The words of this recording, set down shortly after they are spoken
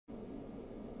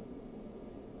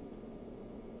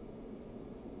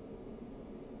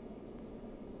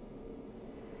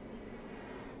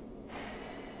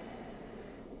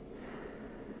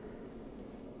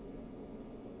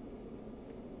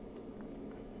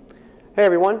Hey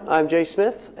everyone, I'm Jay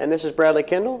Smith, and this is Bradley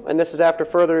Kendall, and this is After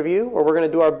Further Review, where we're going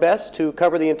to do our best to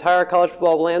cover the entire college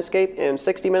football landscape in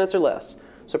 60 minutes or less.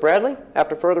 So Bradley,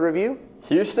 after further review?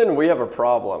 Houston, we have a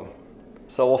problem.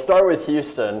 So we'll start with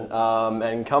Houston,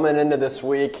 and coming into this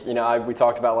week, we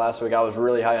talked about last week, I was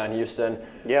really high on Houston.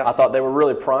 Yeah. I thought they were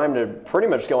really primed to pretty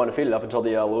much go undefeated up until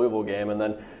the Louisville game, and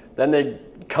then they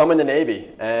come into Navy,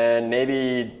 and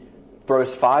Navy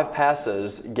throws 5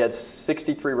 passes, gets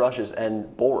 63 rushes,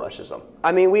 and bull rushes them.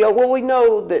 I mean, we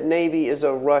know that Navy is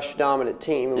a rush-dominant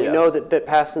team, and we know that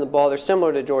passing the ball, they're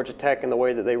similar to Georgia Tech in the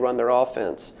way that they run their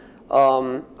offense.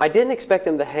 I didn't expect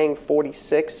them to hang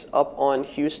 46 up on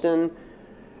Houston.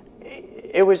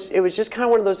 It was just kind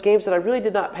of one of those games that I really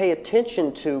did not pay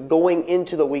attention to going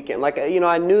into the weekend. Like,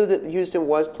 I knew that Houston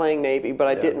was playing Navy, but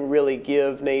I didn't really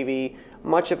give Navy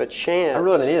much of a chance. I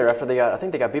really didn't either. After I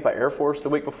think they got beat by Air Force the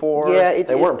week before. Yeah,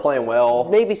 they weren't playing well.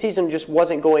 Navy season just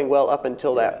wasn't going well up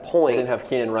until that point. They didn't have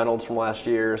Keenan Reynolds from last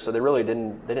year, so they really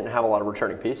didn't have a lot of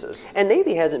returning pieces. And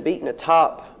Navy hasn't beaten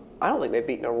I don't think they've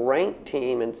beaten a ranked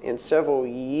team in several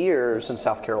years. Since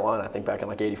South Carolina, I think back in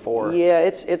like '84. Yeah,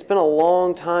 it's been a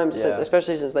long time since,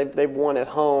 especially since they've won at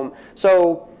home.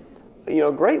 So,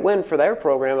 great win for their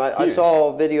program. I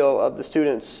saw a video of the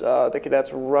students, the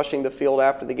cadets, rushing the field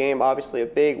after the game. Obviously, a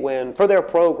big win for their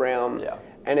program. Yeah.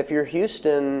 And if you're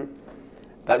Houston,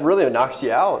 that really knocks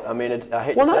you out. I mean, I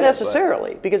hate to say not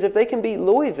necessarily, because if they can beat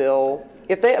Louisville,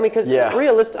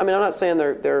 realistic. I mean, I'm not saying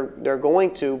they're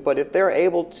going to, but if they're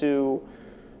able to,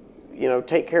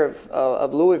 take care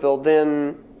of Louisville,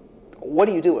 then what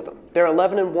do you do with them? They're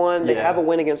 11-1. They have a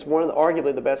win against one of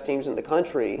arguably the best teams in the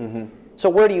country. Mm-hmm. So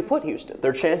where do you put Houston?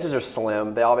 Their chances are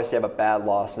slim. They obviously have a bad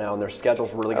loss now, and their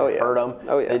schedule's really going to hurt them.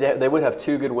 Oh yeah. They would have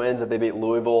 2 good wins if they beat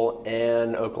Louisville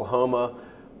and Oklahoma.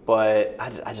 But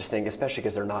I just think, especially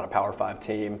because they're not a Power 5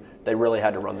 team, they really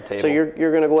had to run the table. So you're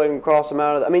going to go ahead and cross them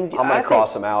out of I'm going to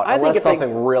cross them out unless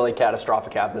something really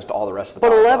catastrophic happens to all the rest of the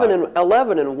Power 5. But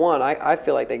 11-1, I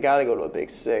feel like they got to go to a Big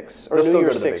Six or They'll New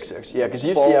Year's still go to the Big Six. Yeah, because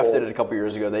UCF did it a couple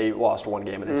years ago. They lost 1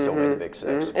 game and they still made the Big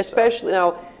Six. Mm-hmm. Especially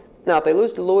now if they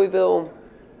lose to Louisville,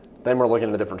 then we're looking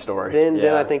at a different story.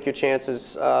 Then I think your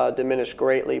chances diminish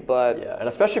greatly. But and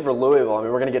especially for Louisville, I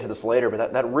mean, we're going to get to this later,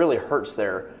 but that really hurts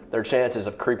their chances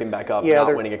of creeping back up,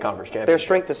 not winning a conference championship. Their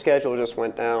strength of schedule just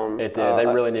went down. It did. They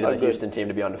really needed the Houston team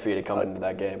to be undefeated coming into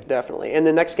that game. Definitely. And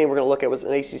the next game we're going to look at was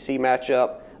an ACC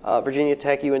matchup. Virginia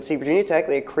Tech, UNC. Virginia Tech,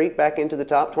 they creeped back into the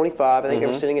top 25. I think they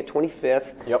were sitting at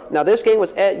 25th. Yep. Now this game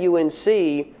was at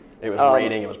UNC. It was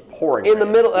raining. It was pouring in the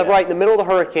rain. middle, right in the middle of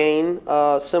the hurricane,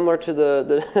 similar to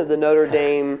the Notre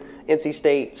Dame NC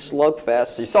State slugfest.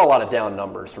 So you saw a lot of down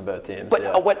numbers for both teams.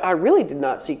 But what I really did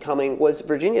not see coming was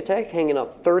Virginia Tech hanging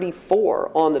up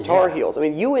 34 on the Tar Heels. I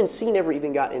mean, UNC never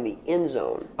even got in the end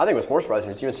zone. I think what's more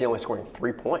surprising is UNC only scoring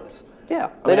 3 points.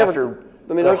 Yeah, they never.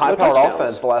 Their high-powered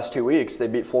offense the last 2 weeks, they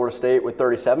beat Florida State with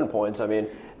 37 points. I mean,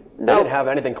 they didn't have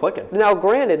anything clicking. Now,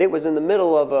 granted, it was in the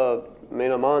middle of a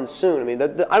monsoon. I mean,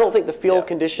 I don't think the field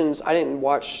conditions, I didn't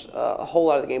watch a whole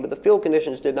lot of the game, but the field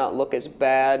conditions did not look as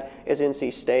bad as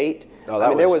NC State. Oh,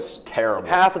 that there was terrible.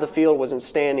 Half of the field was in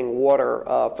standing water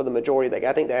for the majority of the game.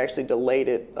 I think they actually delayed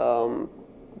it.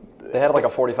 They had like a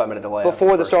 45-minute delay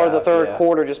before the start of the third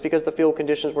quarter, just because the field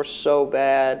conditions were so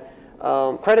bad.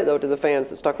 Credit, though, to the fans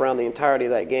that stuck around the entirety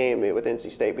of that game with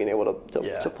NC State being able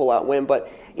to pull out win.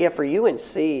 But, for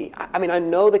UNC, I mean, I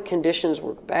know the conditions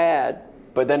were bad.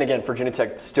 But then again, Virginia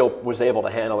Tech still was able to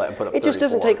handle that and put up 34. It just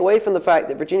doesn't take away from the fact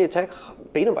that Virginia Tech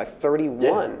beat them by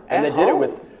 31 and they home. did it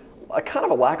with a kind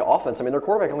of a lack of offense. I mean, their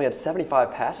quarterback only had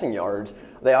 75 passing yards.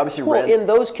 They obviously ran. In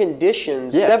those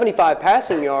conditions, 75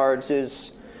 passing yards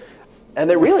is... And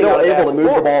they were really still able to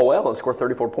move the ball well and score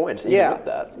 34 points even with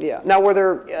that. Yeah. Now, were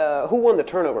there who won the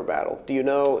turnover battle? Do you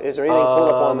know? Is there anything pulled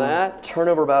up on that?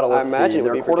 Turnover battle, let's see.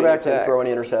 Their quarterback didn't throw any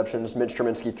interceptions. Mitch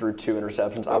Trubinsky threw 2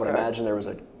 interceptions. I would imagine there was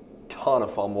a ton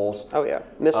of fumbles. Oh, yeah.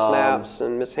 Missed snaps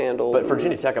and mishandled. But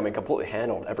Virginia Tech, I mean, completely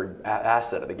handled every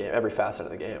asset of the game, every facet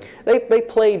of the game. They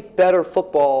played better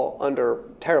football under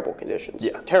terrible conditions.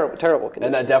 Yeah. Terrible conditions.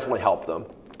 And that definitely helped them.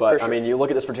 But, I mean, you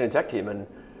look at this Virginia Tech team, and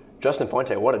Justin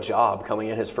Fuente, what a job coming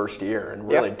in his first year and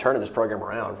really turning this program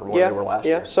around from what they were last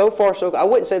year. Yeah, so far so good. I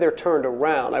wouldn't say they're turned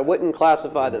around. I wouldn't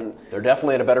classify them. They're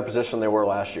definitely in a better position than they were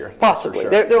last year. Possibly. Sure.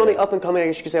 They're on the up and coming, I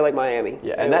guess you could say, like Miami.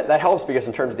 Yeah, and that helps because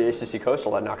in terms of the ACC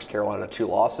Coastal, that knocks Carolina to 2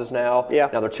 losses now. Yeah.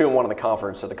 Now they're 2-1 in the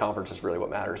conference, so the conference is really what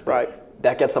matters. But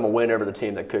that gets them a win over the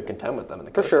team that could contend with them in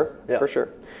the Coastal. For sure.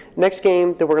 Next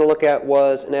game that we're going to look at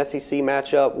was an SEC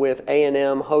matchup with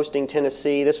A&M hosting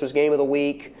Tennessee. This was game of the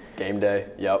week. Game day,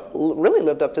 yep. Really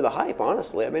really lived up to the hype,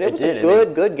 honestly. I mean, it was a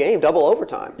good game, double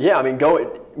overtime. Yeah, I mean,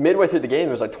 midway through the game,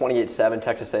 it was like 28-7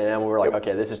 Texas A&M. We were like,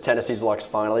 okay, this is Tennessee's luck's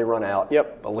finally run out.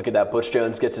 Yep. But look at that. Butch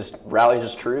Jones rallies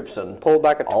his troops and pulled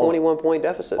back a 21-point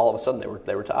deficit. All of a sudden,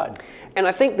 they were tied. And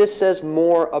I think this says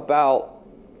more about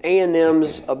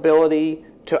A&M's ability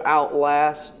to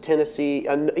outlast Tennessee,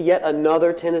 yet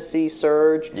another Tennessee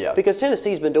surge. Yeah. Because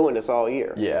Tennessee's been doing this all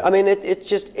year. Yeah. I mean,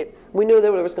 we knew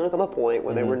there was going to come a point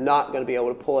when they were not going to be able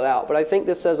to pull it out. But I think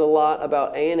this says a lot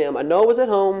about A&M. I know it was at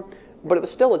home, but it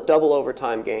was still a double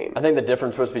overtime game. I think the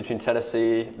difference was between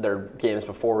Tennessee, their games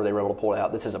before where they were able to pull it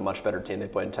out. This is a much better team they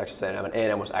played in Texas A&M, and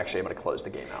A&M was actually able to close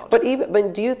the game out. But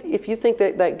if you think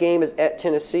that game is at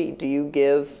Tennessee, do you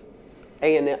give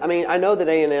A&M? I mean, I know that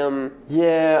A&M.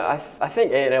 Yeah, I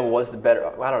think A&M was the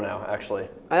better. I don't know, actually.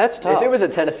 That's tough. If it was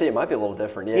at Tennessee, it might be a little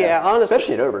different. Yeah, yeah, honestly,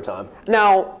 especially in overtime.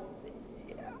 Now,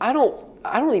 I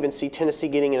don't even see Tennessee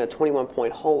getting in a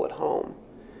 21-point hole at home.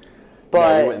 But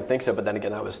no, you wouldn't think so. But then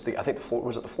again, was it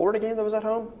the Florida game that was at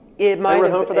home? It might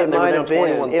have been. It might have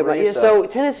been. So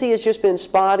Tennessee has just been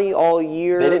spotty all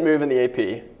year. They didn't move in the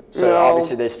AP. So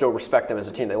obviously they still respect them as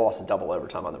a team. They lost in double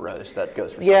overtime on the road, so that goes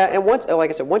for something. Yeah, and like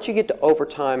I said, once you get to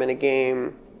overtime in a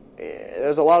game,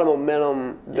 there's a lot of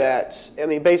momentum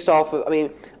based off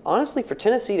of, honestly, for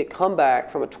Tennessee to come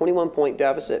back from a 21-point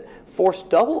deficit, force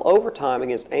double overtime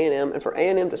against A&M, and for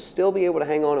A&M to still be able to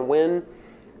hang on and win,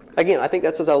 again, I think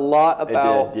that says a lot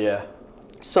about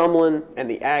Sumlin and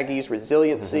the Aggies'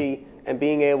 resiliency and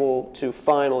being able to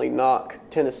finally knock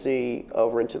Tennessee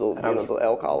over into the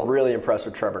L column. Really impressed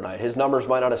with Trevor Knight. His numbers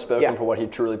might not have spoken for what he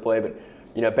truly played, but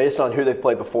based on who they've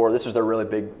played before, this was their really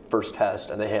big first test,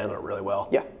 and they handled it really well.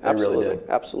 Yeah, they absolutely, really did.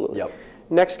 Absolutely. Yep.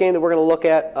 Next game that we're going to look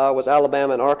at was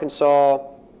Alabama and Arkansas.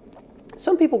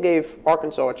 Some people gave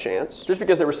Arkansas a chance. Just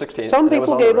because they were 16. Some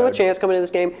people gave them a chance coming into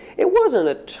this game. It wasn't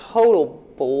a total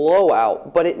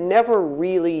blowout, but it never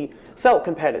really felt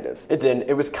competitive. It didn't.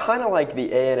 It was kind of like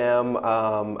the A&M,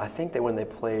 I think that when they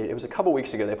played, it was a couple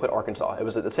weeks ago, they played Arkansas. It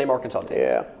was the same Arkansas team.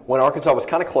 Yeah. When Arkansas was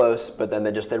kind of close, but then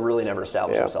they really never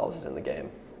established themselves as in the game.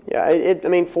 Yeah,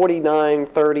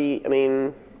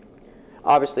 49-30,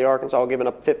 obviously Arkansas giving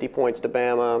up 50 points to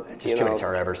Bama. Just too many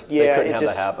turnovers. Yeah, they couldn't have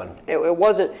that happen. It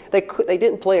wasn't, they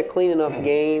didn't play a clean enough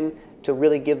game to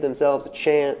really give themselves a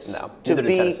chance to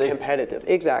be competitive.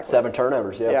 Exactly. 7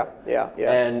 turnovers, yeah.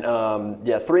 And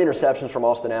 3 interceptions from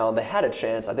Austin Allen. They had a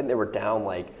chance. I think they were down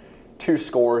like 2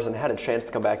 scores and had a chance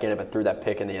to come back in it, but threw that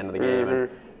pick in the end of the game and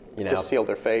just sealed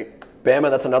their fate. Bama,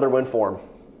 that's another win for them.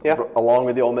 Yeah. Along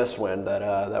with the Ole Miss win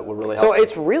that would really help. So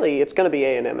it's going to be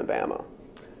A&M and Bama.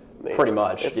 Pretty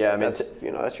much, yeah. That's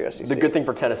your SEC. The good thing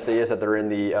for Tennessee is that they're in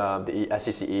the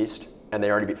SEC East, and they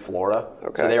already beat Florida.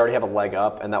 Okay. So they already have a leg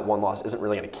up, and that one loss isn't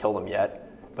really going to kill them yet.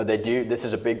 But they do. This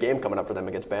is a big game coming up for them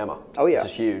against Bama. Oh yeah,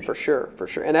 this is huge. For sure.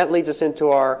 And that leads us into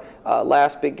our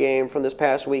last big game from this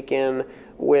past weekend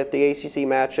with the ACC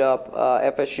matchup,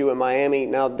 FSU and Miami.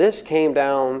 Now this came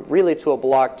down really to a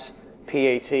blocked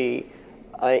PAT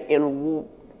in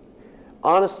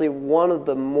honestly one of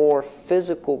the more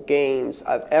physical games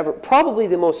probably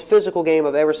the most physical game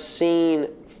I've ever seen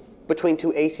between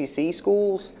 2 ACC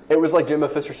schools. It was like Jimbo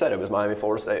Fisher said, it was Miami,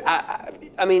 Florida State.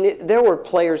 There were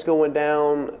players going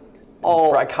down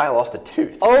Kyle lost a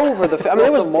tooth. Over the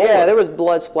there was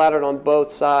blood splattered on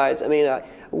both sides. A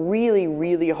really,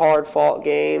 really hard fought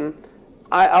game.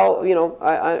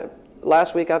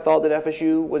 Last week I thought that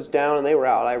FSU was down and they were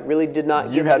out. I really did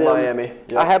not give them. Miami.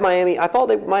 Yep. I had Miami. I thought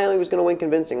that Miami was going to win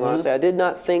convincingly, honestly. I did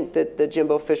not think that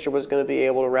Jimbo Fisher was going to be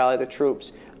able to rally the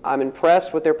troops. I'm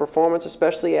impressed with their performance,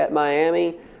 especially at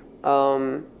Miami.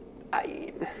 I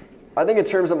think in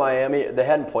terms of Miami, they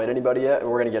hadn't played anybody yet, and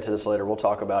we're going to get to this later. We'll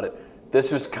talk about it.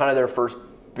 This was kind of their first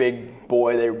big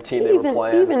boy team they were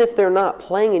playing. Even if they're not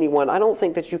playing anyone, I don't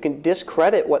think that you can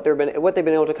discredit what they've been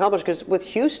able to accomplish. Because with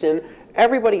Houston,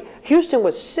 Houston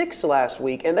was 6th last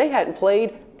week, and they hadn't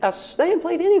played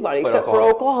anybody except for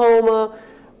Oklahoma.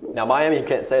 Now Miami, you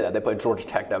can't say that. They played Georgia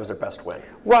Tech. That was their best win.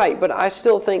 Right, but I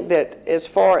still think that as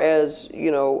far as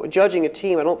judging a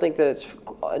team, I don't think that it's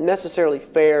necessarily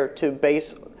fair to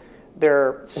base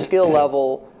their skill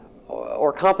level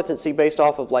or competency based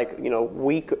off of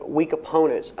weak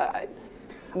opponents. I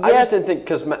just didn't think,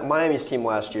 because Miami's team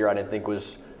last year I didn't think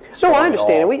was strong. No, I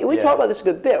understand. We talked about this a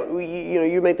good bit.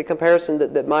 You made the comparison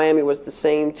that Miami was the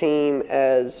same team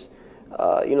as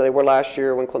they were last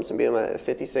year when Clemson beat them at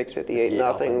 56, 58,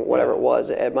 nothing, whatever it was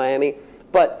at Miami.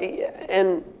 But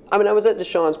I was at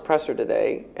Deshaun's presser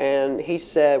today, and he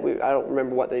said, I don't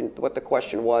remember what the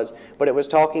question was, but it was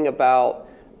talking about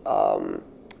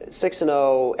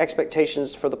 6-0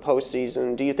 expectations for the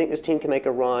postseason. Do you think this team can make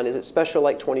a run? Is it special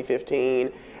like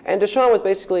 2015? And Deshaun was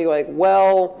basically like,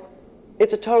 well,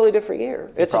 it's a totally different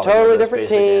year. It's a totally different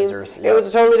team. It was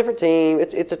a totally different team.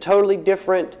 It's a totally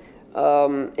different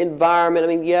environment. I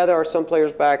mean, yeah, there are some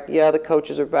players back. Yeah, the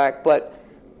coaches are back. But,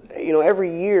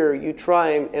 every year you try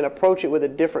and approach it with a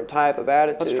different type of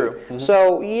attitude. That's true. Mm-hmm.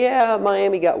 So, yeah,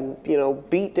 Miami got,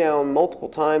 beat down multiple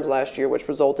times last year, which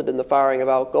resulted in the firing of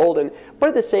Al Golden. But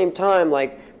at the same time,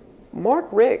 like, Mark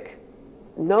Richt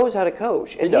knows how to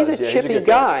coach. And he's a chippy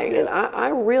guy. Yeah. And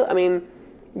I mean,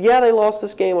 yeah, they lost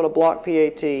this game on a block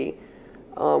PAT,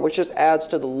 which just adds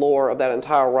to the lore of that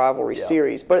entire rivalry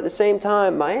series. But at the same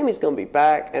time, Miami's going to be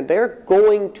back, and they're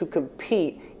going to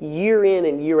compete year in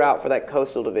and year out for that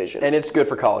Coastal Division. And it's good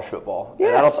for college football.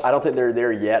 Yes. And I don't think they're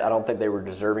there yet. I don't think they were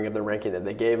deserving of the ranking that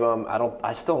they gave them.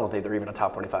 I still don't think they're even a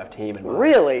top 25 team.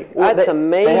 Really? Well, that's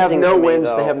amazing. They have no wins.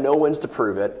 Though. They have no wins to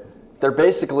prove it. They're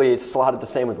basically slotted the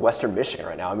same with Western Michigan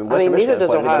right now. Neither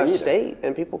does Ohio State,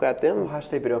 and people got them. Ohio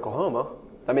State beat Oklahoma.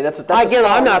 I mean, that's again.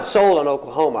 I'm not sold on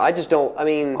Oklahoma. I just don't.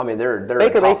 They're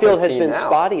Baker Mayfield has been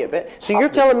spotty a bit. So you're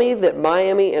telling me that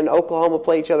Miami and Oklahoma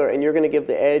play each other, and you're going to give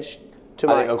the edge to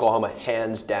Miami? I think Oklahoma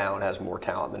hands down has more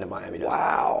talent than Miami does.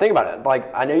 Wow. Think about it.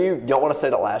 Like, I know you don't want to say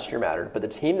that last year mattered, but the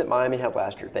team that Miami had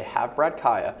last year, they have Brad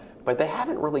Kaya, but they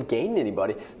haven't really gained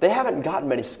anybody. They haven't gotten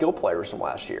many skill players from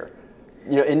last year.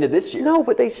 Into this year. No,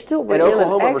 but they still bring in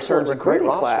Oklahoma an returns a great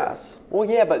roster. Class. Well,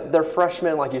 yeah, but they're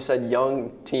freshmen, like you said,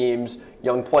 young teams,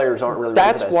 young players aren't really.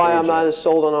 That's why I'm not as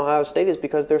sold on Ohio State, is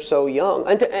because they're so young.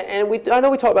 And I know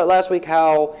we talked about last week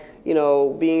how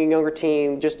being a younger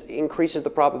team just increases the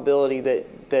probability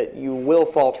that you will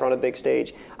falter on a big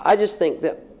stage. I just think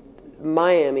that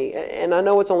Miami, and I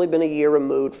know it's only been a year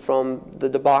removed from the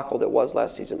debacle that was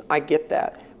last season. I get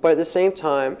that. But at the same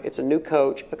time, it's a new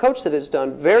coach, a coach that has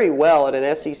done very well at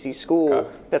an SEC school. Okay.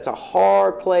 That's a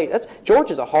hard place.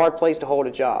 Georgia's a hard place to hold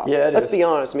a job. Yeah, Let's be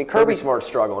honest. I mean, Kirby Smart's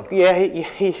struggling. Yeah,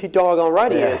 he doggone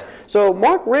right he is. So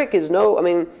Mark Richt is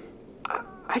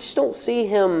I just don't see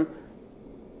him,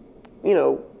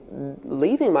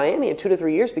 leaving Miami in 2 to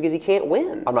 3 years because he can't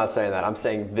win. I'm not saying that. I'm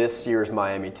saying this year's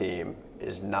Miami team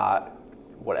is not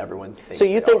what everyone thinks. So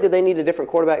you think that they need a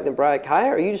different quarterback than Brad Kaya,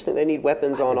 or you just think they need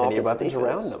weapons on offense? They need weapons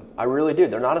around them. I really do.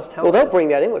 They're not as talented. Well, they'll bring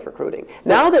that in with recruiting.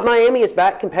 Now that Miami is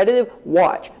back competitive,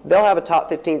 watch. They'll have a top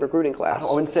 15 recruiting class. I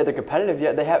wouldn't say they're competitive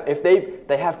yet. They have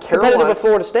Carolina, competitive with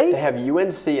Florida State. They have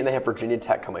UNC and they have Virginia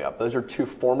Tech coming up. Those are two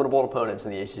formidable opponents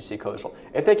in the ACC Coastal.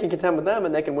 If they can contend with them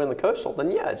and they can win the Coastal,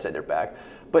 then yeah, I'd say they're back.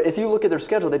 But if you look at their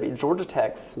schedule, they beat Georgia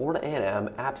Tech, Florida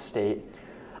A&M, App State.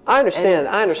 I understand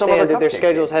that their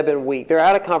schedules have been weak. Their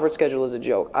out-of-conference schedule is a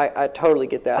joke. I totally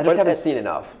get that. I just haven't seen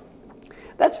enough.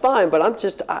 That's fine, but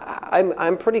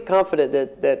I'm pretty confident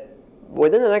that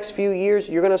within the next few years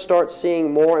you're going to start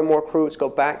seeing more and more recruits go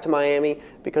back to Miami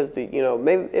because maybe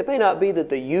it may not be that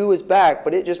the U is back,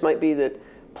 but it just might be that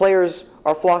players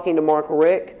are flocking to Mark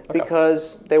Richt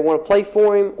because they want to play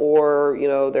for him, or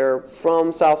they're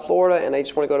from South Florida and they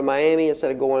just want to go to Miami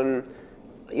instead of going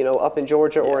up in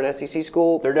Georgia or an SEC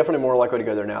school. They're definitely more likely to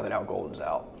go there now that Al Golden's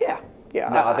out. Yeah.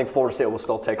 Now, I think Florida State will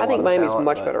still take a lot of talent. I think Miami's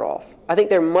much better off. I think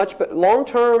they're much better. Long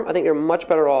term, I think they're much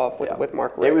better off with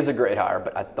Mark Richt. It was a great hire,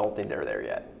 but I don't think they're there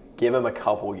yet. Give him a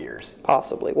couple years.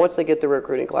 Possibly. Once they get the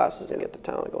recruiting classes and get the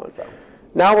talent going. So.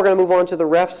 Now we're going to move on to the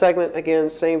ref segment. Again,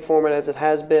 same format as it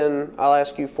has been. I'll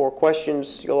ask you 4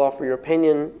 questions. You'll offer your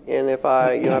opinion, and if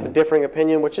I have a differing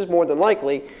opinion, which is more than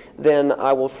likely, then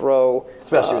I will throw.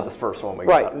 Especially with this first one we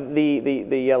got. Right,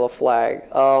 the yellow flag.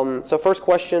 So first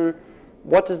question: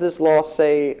 what does this loss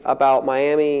say about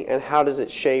Miami, and how does it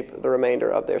shape the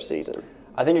remainder of their season?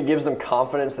 I think it gives them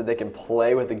confidence that they can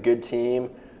play with a good team,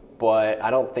 but I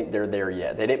don't think they're there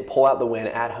yet. They didn't pull out the win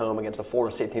at home against a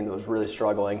Florida State team that was really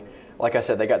struggling. Like I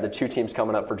said, they got the 2 teams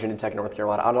coming up, Virginia Tech and North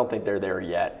Carolina. I don't think they're there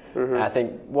yet. Mm-hmm. And I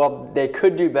think, they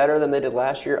could do better than they did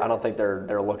last year. I don't think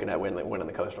they're looking at winning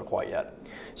the Coastal quite yet.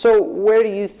 So where do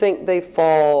you think they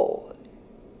fall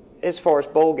as far as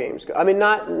bowl games go? I mean,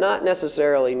 not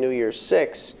necessarily New Year's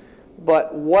 6,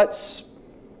 but they went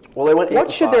 8-5.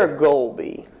 What should their goal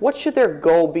be? What should their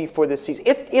goal be for this season?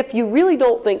 If you really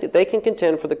don't think that they can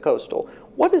contend for the Coastal,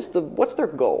 what's their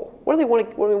goal? What do they want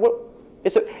to?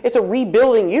 It's a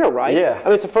rebuilding year, right? Yeah. I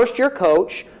mean, it's a first-year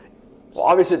coach. Well,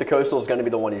 obviously the Coastal is going to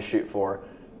be the one you shoot for.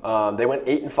 They went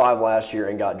 8-5 last year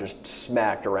and got just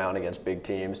smacked around against big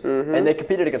teams, and they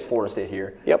competed against Florida State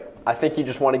here. Yep. I think you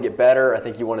just want to get better. I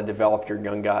think you want to develop your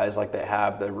young guys like they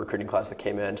have the recruiting class that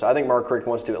came in. So I think Mark Richt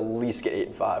wants to at least get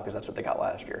 8-5 because that's what they got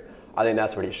last year. I think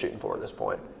that's what he's shooting for at this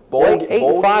point.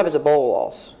 8-5 is a bowl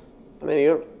loss. I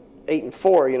mean,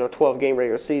 8-4, 12 game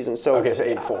regular season. So okay, so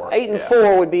 8-4.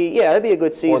 8-4 would be that'd be a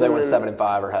good season. Or they went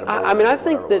 7-5 or had a bowl. I mean, I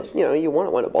think that you want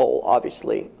to win a bowl,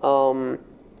 obviously,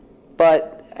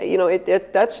 but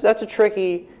that's a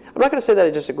tricky. I'm not going to say that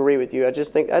I disagree with you. I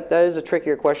just think that is a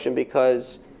trickier question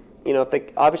because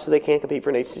obviously they can't compete for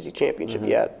an ACC championship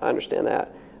yet. I understand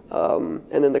that, and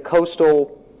then the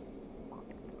Coastal.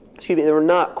 Excuse me, they were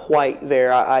not quite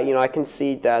there. I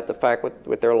concede that the fact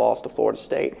with their loss to Florida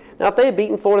State. Now, if they had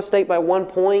beaten Florida State by 1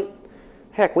 point,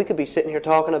 heck, we could be sitting here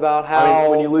talking about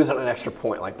how when you lose on an extra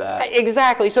point like that.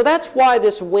 Exactly. So that's why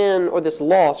this win or this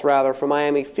loss rather for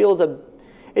Miami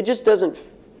it just doesn't.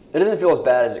 It doesn't feel as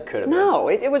bad as it could have been. No,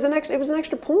 it was an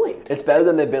extra point. It's better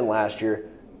than they've been last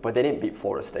year, but they didn't beat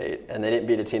Florida State, and they didn't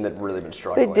beat a team that really been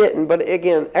struggling. They didn't, but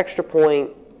again, extra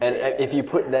point. And if you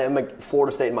put them,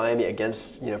 Florida State and Miami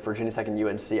against Virginia Tech and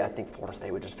UNC, I think Florida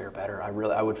State would just fare better. I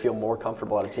would feel more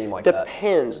comfortable at a team like that.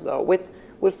 Depends though.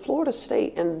 With Florida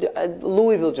State and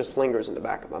Louisville just lingers in the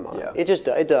back of my mind. Yeah.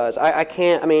 It does. I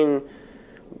can't. I mean,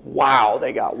 wow,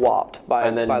 they got whopped by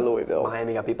Louisville.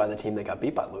 Miami got beat by the team that got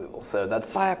beat by Louisville. So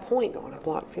that's by a point on a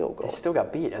blocked field goal. They still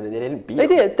got beat. I mean, they didn't beat. They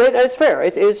did. It's fair.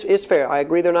 It's fair. I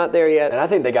agree. They're not there yet. And I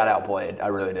think they got outplayed. I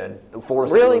really did. Florida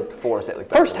State looked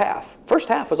First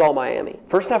half was all Miami.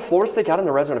 First half, Florida State got in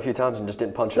the red zone a few times and just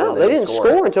didn't punch it. No, they didn't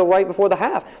score until right before the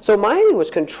half. So Miami was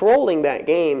controlling that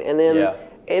game, and then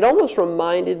it almost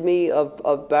reminded me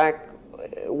of back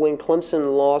when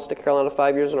Clemson lost to Carolina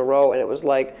 5 years in a row, and it was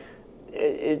like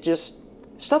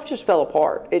stuff just fell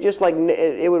apart. It just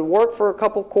it would work for a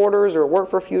couple quarters or work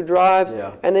for a few drives,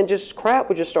 and then just crap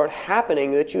would just start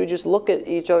happening that you would just look at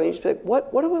each other and you just be like,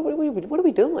 what are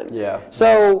we doing? Yeah.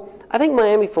 So I think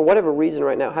Miami, for whatever reason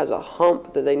right now, has a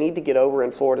hump that they need to get over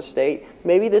in Florida State.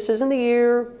 Maybe this isn't the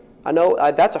year. I know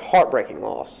that's a heartbreking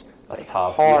loss. That's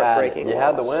tough. Heartbreaking loss. You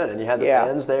had the win, and you had the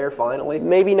fans there finally.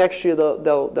 Maybe next year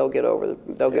they'll get over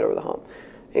get over the hump.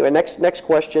 Anyway, next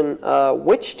question: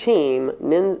 which team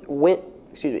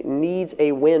needs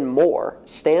a win more,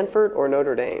 Stanford or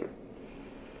Notre Dame?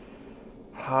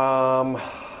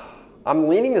 I'm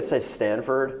leaning to say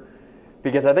Stanford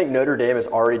because I think Notre Dame has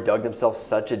already dug themselves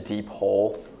such a deep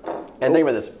hole. And think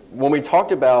about this: when we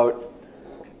talked about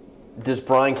does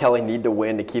Brian Kelly need to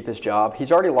win to keep his job,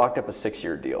 he's already locked up a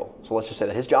 6-year deal. So let's just say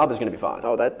that his job is going to be fine.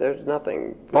 Oh, there's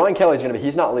nothing. Brian Kelly's going to be.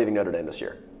 He's not leaving Notre Dame this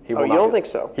year. You don't think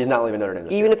so? He's not leaving Notre Dame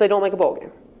this year. Even if they don't make a bowl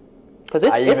game? Because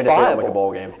it's even if viable. they don't make a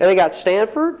bowl game. And they got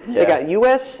Stanford. They got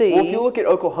USC. Well, if you look at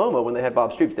Oklahoma when they had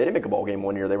Bob Stoops, they didn't make a bowl game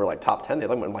one year. They were like top 10. They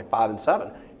went like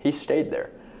 5-7. He stayed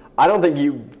there. I don't think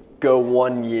you go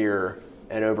 1 year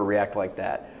and overreact like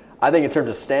that. I think in terms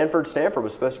of Stanford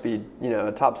was supposed to be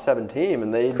a top 7 team,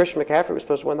 and Christian McCaffrey was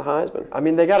supposed to win the Heisman. I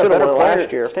mean, they got a better player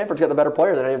last year. Stanford's got the better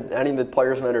player than any of the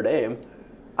players in Notre Dame.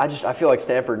 I feel like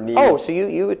Stanford needs. Oh, so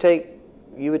you would take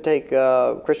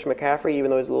Christian McCaffrey, even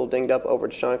though he's a little dinged up, over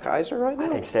Deshaun Kaiser right now? I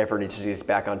think Stanford needs to get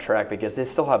back on track because they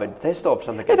still have something to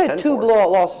contend for. They've had 2 blowout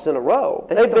losses in a row.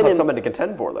 They've still have something to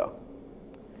contend for, though.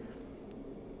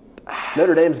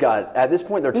 Notre Dame's got at this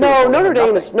point they're Notre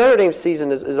Dame's season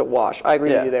is a wash. I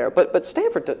agree with you there. But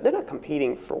Stanford, they're not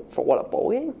competing for what, a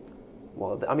bowl game?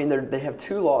 Well, I mean they have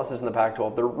 2 losses in the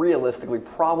Pac-12. They're realistically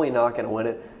probably not going to win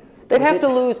it. They'd have to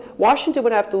lose. Washington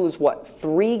would have to lose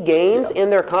 3 games in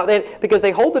their because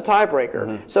they hold the tiebreaker.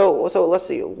 Mm-hmm. So let's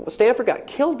see. Stanford got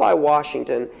killed by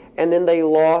Washington, and then they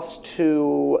lost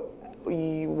to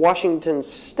Washington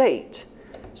State.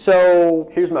 So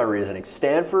here's my reasoning.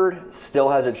 Stanford still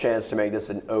has a chance to make this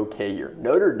an okay year.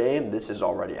 Notre Dame, this is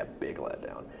already a big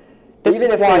letdown. This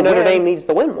is why Notre Dame needs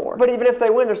to win more. But even if they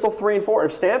win, they're still 3-4.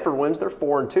 If Stanford wins, they're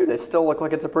 4-2. They still look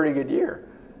like it's a pretty good year.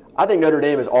 I think Notre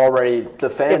Dame is already the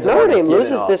fans. If Notre Dame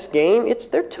loses this game,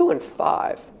 they're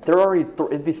 2-5. They're already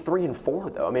it'd be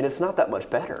 3-4 though. I mean, it's not that much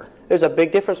better. There's a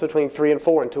big difference between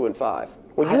 3-4 and 2-5.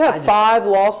 When you have 5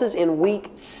 losses in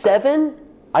week 7.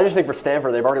 I just think for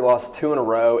Stanford, they've already lost 2 in a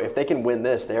row. If they can win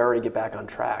this, they already get back on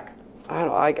track.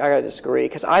 I gotta disagree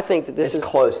because I think that this is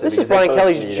close. This is Brian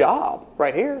Kelly's job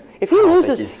right here. If he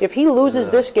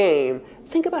loses this game,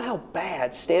 think about how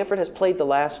bad Stanford has played the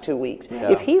last 2 weeks.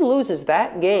 Yeah. If he loses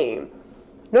that game,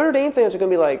 Notre Dame fans are going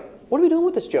to be like, "What are we doing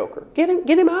with this joker? Get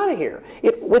him out of here."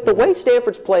 With the way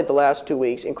Stanford's played the last 2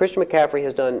 weeks, and Christian McCaffrey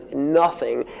has done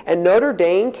nothing, and Notre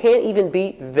Dame can't even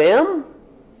beat them,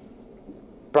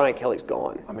 Brian Kelly's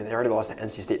gone. I mean, they already lost to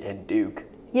NC State and Duke.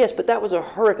 Yes, but that was a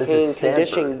hurricane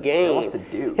condition game. They lost to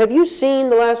Duke. Have you seen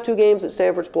the last 2 games that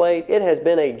Stanford's played? It has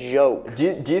been a joke.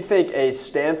 Do you think a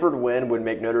Stanford win would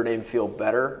make Notre Dame feel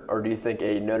better, or do you think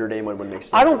a Notre Dame win would make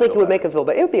Stanford I don't think it would make them feel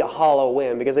better. It would be a hollow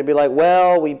win because they'd be like,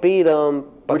 well, we beat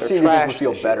them, but Which they're team trash. would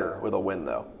feel better with a win,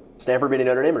 though? Stanford beating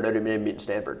Notre Dame or Notre Dame beating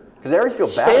Stanford? Because they already feel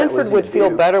bad. Stanford would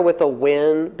feel better with a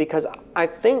win because I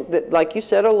think that, like you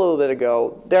said a little bit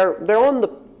ago,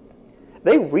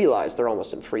 they realize they're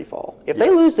almost in free fall. If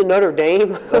they lose to Notre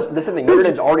Dame, that's the thing. Notre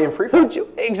Dame's already in free fall.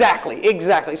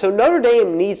 Exactly. So Notre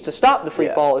Dame needs to stop the free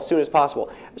fall as soon as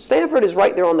possible. Stanford is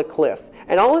right there on the cliff,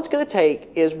 and all it's going to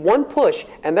take is one push,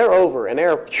 and they're over, and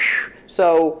they're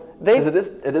so. Because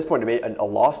at this point, to me, a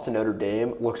loss to Notre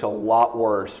Dame looks a lot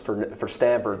worse for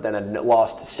Stanford than a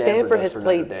loss to Stanford has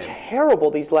played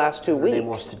terrible these last 2 weeks. Notre Dame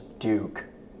lost to Duke.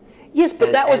 Yes,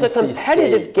 but that was a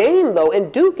competitive game, though,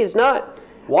 and Duke is not.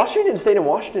 Washington State and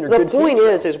Washington are good teams. The point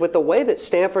is with the way that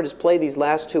Stanford has played these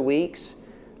last 2 weeks,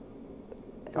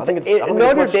 I think it's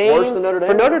Notre Dame, worse than Notre Dame.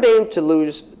 For Notre Dame to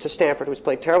lose to Stanford, who's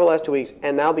played terrible the last 2 weeks,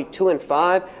 and now be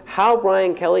 2-5, how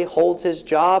Brian Kelly holds his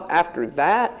job after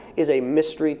that is a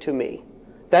mystery to me.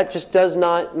 That just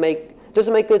doesn't make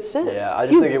good sense. Yeah, I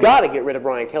just think you've got to get rid of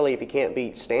Brian Kelly if you can't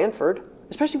beat Stanford,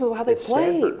 especially with how they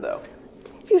played. Stanford, though.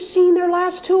 Have you seen their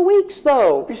last 2 weeks,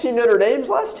 though? Have you seen Notre Dame's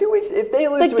last 2 weeks? If they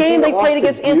lose the game they played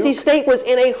against NC State was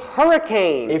in a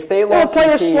hurricane. If they lost, the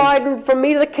player sliding from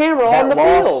me to the camera on the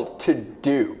field. To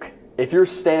Duke. If you're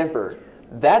Stanford,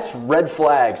 that's red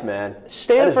flags, man.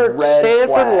 Stanford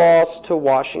lost to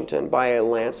Washington by a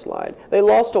landslide. They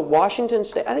lost to Washington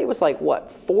State. I think it was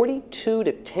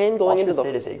 42-10 going into the. Washington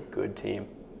State is a good team.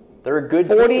 They're a good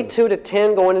team.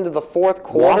 42-10 going into the fourth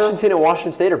quarter. Washington and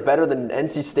Washington State are better than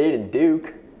NC State and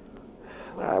Duke.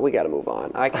 We got to move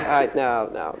on.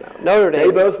 No. Notre Dame.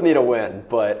 They both need a win,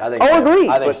 but I think. Agreed.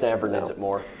 I think Stanford needs it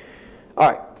more. All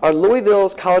right. Are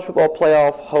Louisville's college football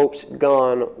playoff hopes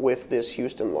gone with this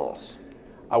Houston loss?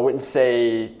 I wouldn't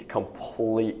say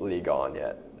completely gone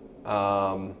yet.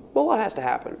 Well, what has to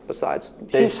happen besides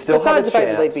the fact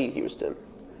that they beat Houston?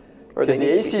 Because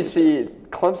the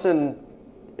ACC, Clemson,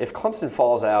 if Clemson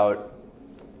falls out,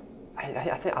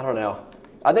 I don't know.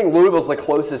 I think Louisville's the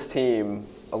closest team,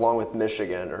 along with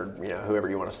Michigan or whoever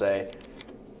you want to say,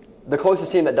 the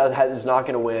closest team that is not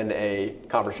going to win a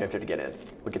conference championship to get in.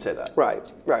 We could say that.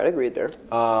 Right. I agreed there.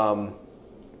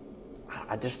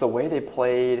 Just the way they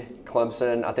played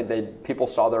Clemson, I think people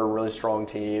saw they're a really strong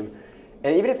team.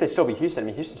 And even if they still beat Houston,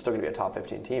 Houston's still going to be a top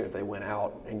 15 team if they win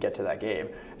out and get to that game.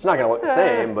 It's not going to look the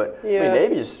same, but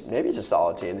Navy's a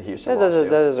solid team that Houston lost to.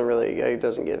 It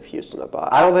doesn't give Houston a bye.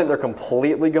 I don't think they're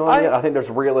completely gone yet. I think there's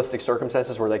realistic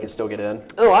circumstances where they could still get in.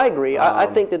 Oh, I agree. I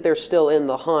think that they're still in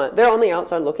the hunt. They're on the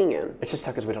outside looking in. It's just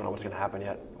tough because we don't know what's going to happen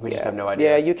yet. We just have no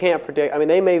idea. Yeah, you can't predict.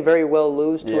 They may very well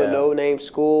lose to a no-name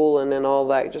school, and then all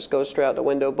that just goes straight out the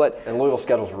window. And Louisville's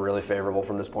schedule's really favorable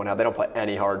from this point out. They don't play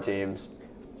any hard teams.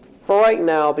 For right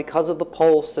now, because of the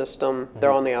poll system,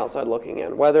 they're on the outside looking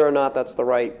in. Whether or not that's the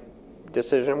right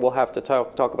decision, we'll have to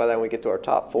talk about that when we get to our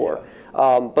top four.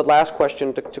 Yeah. But last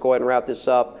question to go ahead and wrap this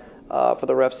up for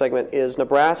the ref segment is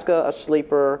Nebraska a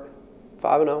sleeper,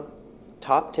 5-0,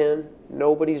 top 10?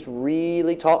 Nobody's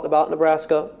really talked about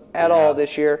Nebraska at all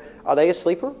this year. Are they a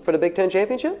sleeper for the Big Ten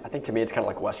championship? I think to me it's kind of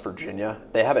like West Virginia.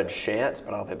 They have a chance,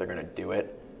 but I don't think they're going to do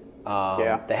it.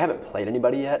 They haven't played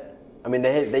anybody yet.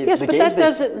 Yes, but that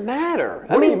doesn't matter.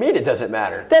 What do you mean it doesn't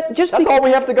matter? That's all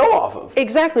we have to go off of.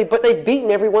 Exactly, but they've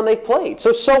beaten everyone they've played.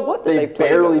 So what? They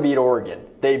barely beat Oregon.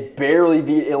 They barely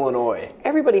beat Illinois.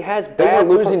 Everybody has bad. They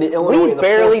were losing to Illinois in the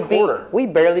fourth quarter. We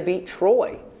barely beat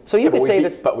Troy. So you could say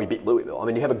but we beat Louisville.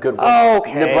 You have a good win.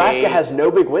 Okay. Nebraska has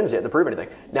no big wins yet to prove anything.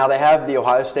 Now they have the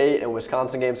Ohio State and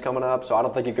Wisconsin games coming up, so I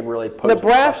don't think you can really pose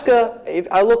Nebraska.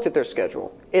 I looked at their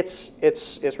schedule. It's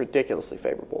ridiculously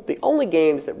favorable. The only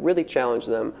games that really challenge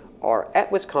them are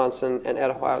at Wisconsin and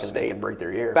at Ohio State. They can break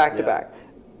their ear back to back.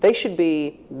 They should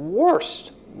be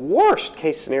worst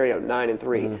case scenario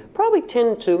 9-3, probably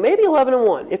 10-2, maybe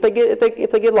 11-1 if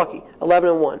they get lucky.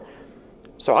 11-1.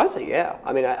 So I'd say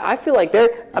I feel like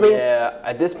they're.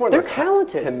 At this point they're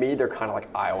talented. To me, they're kind of like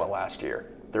Iowa last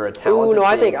year. They're a talented team.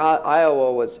 I think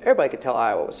Iowa was. Everybody could tell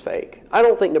Iowa was fake. I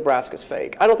don't think Nebraska's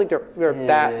fake. I don't think they're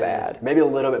that bad. Maybe a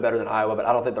little bit better than Iowa, but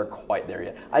I don't think they're quite there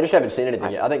yet. I just haven't seen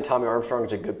anything yet. I think Tommy Armstrong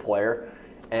is a good player,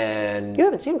 and you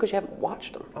haven't seen him because you haven't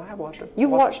watched them. I have watched them. You've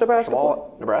watched Nebraska?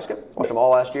 Nebraska. Watched them all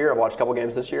last year. I've watched a couple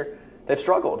games this year. They've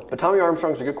struggled, but Tommy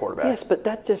Armstrong's a good quarterback. Yes, but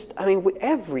that just,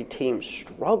 every team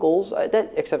struggles,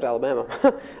 except Alabama.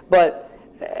 But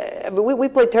we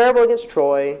played terrible against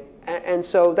Troy, and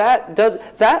so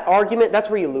that argument, that's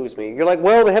where you lose me. You're like,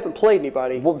 well, they haven't played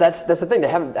anybody. Well, that's the thing. They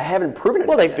haven't proven it.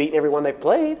 Well, they've beaten everyone they've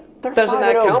played. Doesn't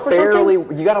that count for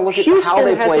something? You got to look at how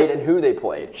they played and who they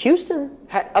played. Houston,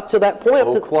 up to that point.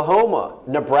 Oklahoma.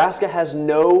 Nebraska has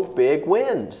no big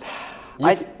wins.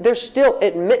 They're still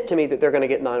admit to me that they're going to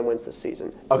get 9 wins this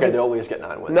season. Okay, they'll at least get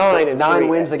 9 wins. 9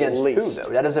 wins against who, though?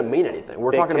 That doesn't mean anything.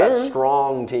 We're talking about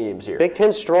strong teams here. Big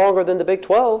Ten's stronger than the Big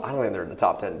 12. I don't think they're in the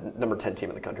top 10, number 10 team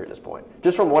in the country at this point.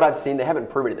 Just from what I've seen, they haven't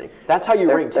proved anything. That's how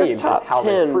you rank teams, is how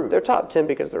they prove. They're top 10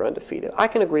 because they're undefeated. I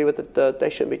can agree with it. They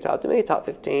shouldn't be top 10, maybe top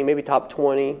 15, maybe top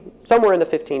 20, somewhere in the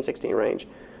 15, 16 range.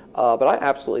 But I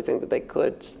absolutely think that they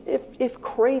could, if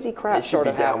crazy crap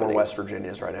started happening. They should be down where West Virginia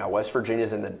is right now. West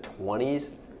Virginia's in the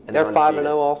 20s. And they're 5-0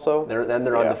 also.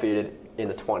 They're undefeated in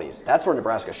the 20s. That's where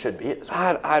Nebraska should be at this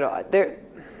point.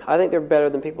 I think they're better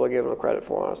than people are giving them credit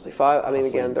for, honestly.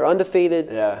 Again, they're undefeated.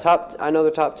 Yeah. I know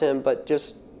they're top 10, but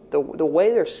just the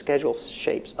way their schedule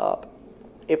shapes up.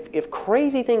 If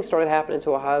crazy things started happening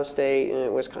to Ohio State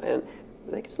and Wisconsin,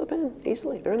 they could slip in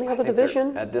easily. They're in the other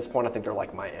division. At this point, I think they're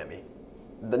like Miami.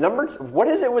 What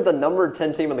is it with the number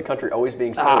 10 team in the country always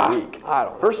being so weak? I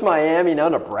don't know. First Miami, now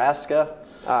Nebraska.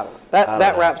 I don't know.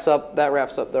 That wraps up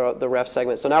the ref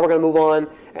segment. So now we're going to move on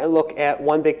and look at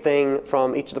one big thing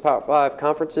from each of the Power 5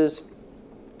 conferences,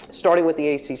 starting with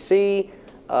the ACC.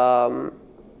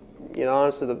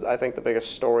 Honestly, I think the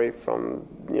biggest story from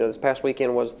this past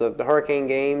weekend was the Hurricane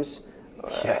games.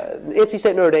 NC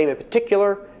State Notre Dame in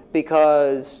particular,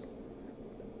 because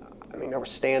there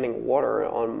was standing water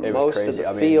on most of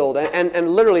the field.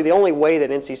 And literally the only way that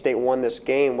NC State won this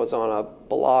game was on a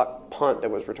block punt that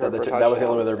was returned for a touchdown. That was the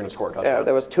only way they were going to score a touchdown. Yeah,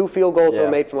 there was 2 field goals that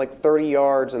were made from like 30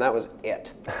 yards, and that was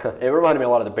it. It reminded me a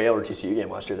lot of the Baylor-TCU game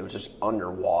last year that was just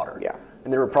underwater. Yeah.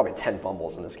 And there were probably 10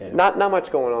 fumbles in this game. Not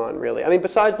much going on, really.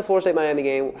 Besides the Florida State-Miami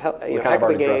game, we kind of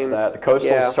already addressed that. The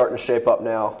Coastal's starting to shape up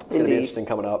now. It's going to be interesting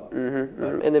coming up.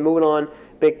 And then moving on,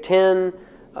 Big Ten.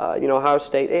 Ohio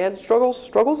State, they had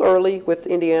struggles early with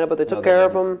Indiana, but they took care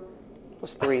of them. It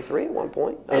was 3-3 at one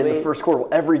point. In the first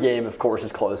quarter, every game, of course,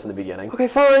 is close in the beginning. Okay,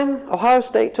 fine. Ohio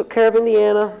State took care of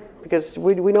Indiana because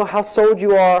we know how sold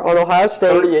you are on Ohio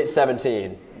State.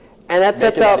 38-17. And that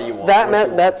sets up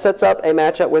a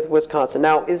matchup with Wisconsin.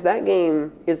 Now, is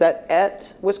that at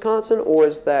Wisconsin, or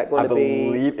is that going to be?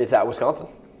 I believe it's at Wisconsin.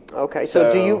 Okay,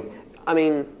 so do you?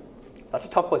 That's a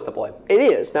tough place to play. It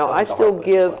is. Now, I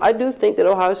do think that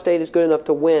Ohio State is good enough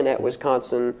to win at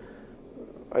Wisconsin.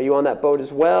 Are you on that boat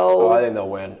as well? Oh, I think they'll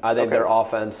win. I think their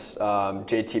offense,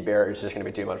 JT Barrett, is just going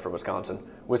to be too much for Wisconsin.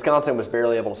 Wisconsin was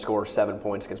barely able to score 7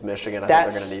 points against Michigan.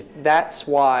 That's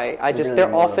why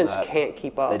their offense can't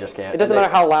keep up. They just can't. It doesn't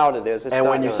matter how loud it is. And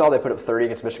when you saw they put up 30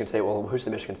 against Michigan State, well, who's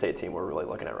the Michigan State team we're really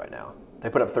looking at right now? They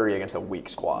put up 30 against a weak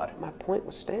squad. My point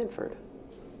was Stanford.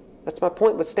 That's my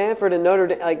point with Stanford and Notre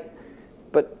Dame.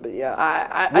 But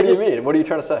yeah, What do you mean? What are you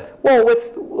trying to say? Well,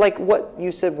 with what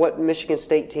you said, what Michigan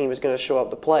State team is going to show up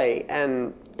to play,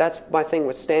 and that's my thing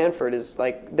with Stanford is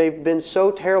they've been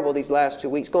so terrible these last 2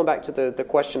 weeks. Going back to the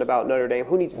question about Notre Dame,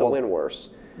 who needs to win worse?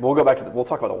 We'll go back to we'll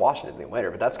talk about the Washington thing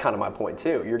later, but that's kind of my point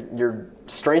too. You're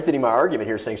strengthening my argument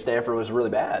here, saying Stanford was really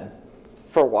bad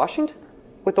for Washington,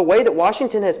 with the way that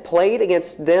Washington has played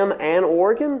against them and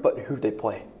Oregon. But who they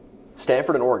play?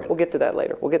 Stanford and Oregon. We'll get to that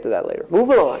later.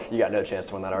 Moving on. You got no chance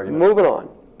to win that argument. Moving on.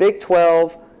 Big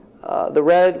 12, the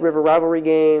Red River rivalry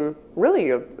game. Really,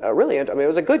 it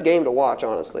was a good game to watch,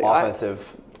 honestly.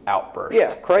 Offensive outburst.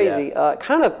 Yeah, crazy. Yeah.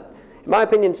 Kind of, in my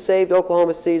opinion, saved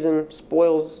Oklahoma's season,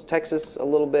 spoils Texas a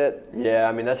little bit.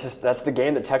 Yeah, that's the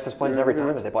game that Texas plays every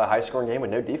time is they play a high-scoring game with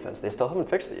no defense. They still haven't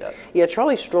fixed it yet. Yeah,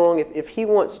 Charlie Strong, if he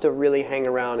wants to really hang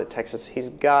around at Texas, he's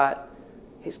got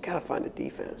to find a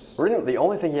defense. The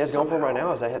only thing he has going for him right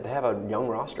now is they have a young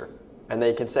roster. And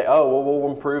they can say,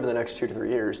 we'll improve in the next 2 to 3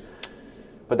 years.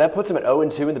 But that puts them at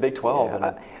 0-2 in the Big 12.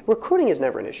 Yeah, recruiting is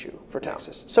never an issue for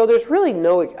Texas. So there's really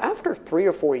after 3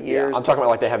 or 4 years. Yeah, I'm talking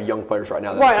about they have young players right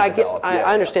now. That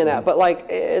I understand that. But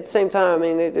at the same time,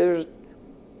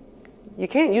 you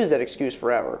can't use that excuse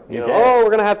forever. We're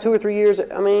going to have 2 or 3 years.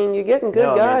 You're getting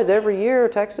good guys every year,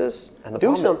 Texas. And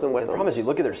do something with them. The problem is you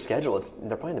look at their schedule,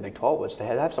 they're playing the Big 12, which they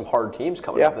have some hard teams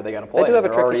coming up that they got to play. They do have a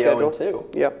tricky schedule.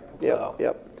 0-2.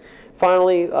 Yep.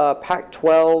 Finally,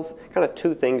 Pac-12, kind of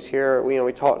 2 things here.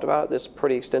 We talked about this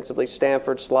pretty extensively.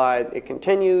 Stanford slide, it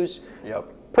continues.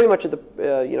 Yep. Pretty much at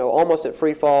the, almost at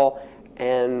free fall.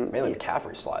 And mainly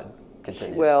McCaffrey's slide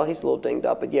continues. Well, he's a little dinged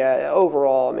up, but yeah,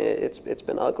 overall, it's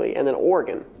been ugly. And then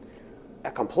Oregon, a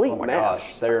complete mess.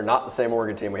 Gosh, they're not the same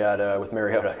Oregon team we had with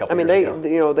Mariota a couple years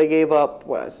ago. They gave up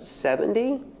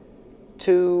 70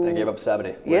 to. They gave up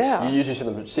 70. Yeah. You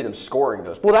usually see them scoring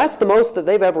those points. Well, that's the most that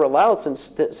they've ever allowed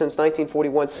since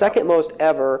 1941. Second most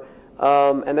ever.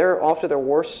 and they're off to their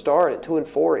worst start at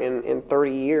 2-4 in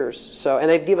 30 years. So, and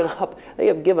they have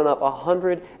given up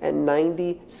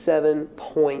 197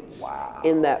 points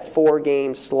in that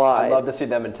 4-game slide. I'd love to see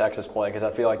them in Texas play because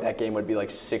I feel like that game would be like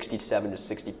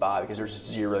 67-65 because there's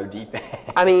zero defense.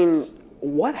 I mean,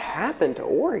 what happened to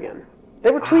Oregon? They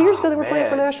were 2 years ago. They were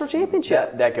playing for national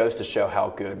championship. That goes to show how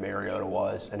good Mariota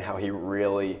was and how he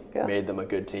really made them a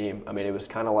good team. I mean, it was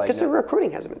kind of like because their recruiting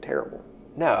hasn't been terrible.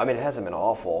 No, I mean it hasn't been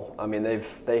awful. I mean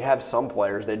they have some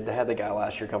players. They had the guy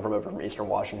last year come from over from Eastern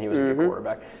Washington. He was a good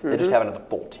quarterback. They just haven't had the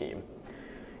full team.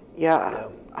 Yeah,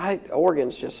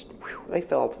 Oregon's just they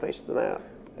fell off the face of the map.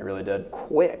 They really did.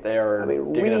 Quick. They are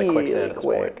digging really in a quicksand at this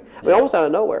point. I mean, almost out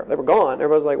of nowhere. They were gone.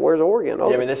 Everybody's like, "Where's Oregon?" Oh,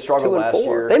 yeah, I mean they struggled last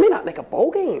year. They may not make a bowl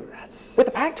game with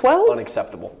the Pac-12.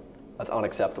 Unacceptable. That's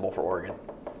unacceptable for Oregon.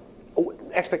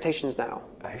 Expectations now.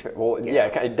 Well, yeah,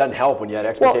 it doesn't help when you had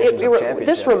expectations of championships.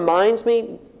 This reminds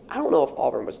me. I don't know if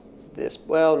Auburn was this.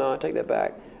 Well, no, I take that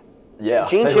back. Yeah,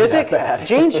 Gene Chizik.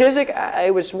 Gene Chizik.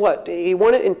 It was what he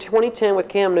won it in 2010 with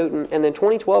Cam Newton, and then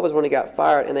 2012 was when he got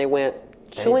fired, and they went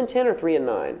 2-10 or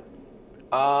 3-9.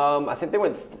 I think they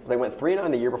went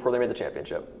 3-9 the year before they made the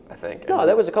championship. I think. No,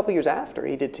 that was a couple years after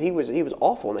he did. He was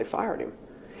awful, and they fired him.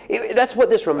 That's what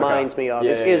this reminds me of.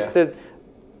 Is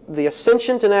the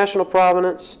ascension to national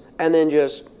prominence, and then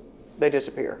just they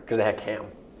disappear because they had Cam.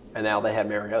 And now they have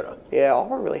Mariota. Yeah,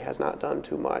 Auburn really has not done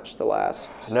too much the last.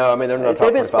 No, I mean they're not top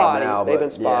 25 now, they've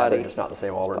been spotty. They're just not the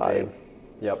same Auburn team.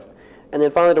 Yep. And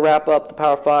then finally to wrap up the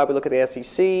Power Five, we look at the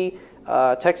SEC.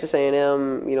 Texas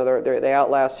A&M, they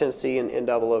outlast Tennessee in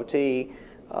double OT.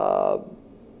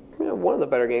 One of the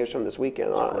better games from this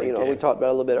weekend. We talked about it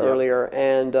a little bit earlier,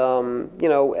 and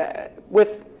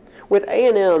with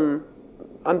A&M,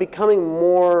 I'm becoming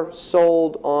more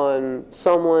sold on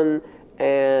someone.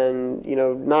 And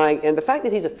Nye, and the fact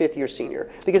that he's a fifth-year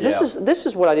senior, because this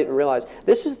is what I didn't realize.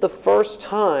 This is the first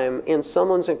time in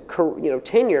someone's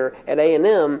tenure at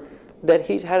A&M that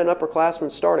he's had an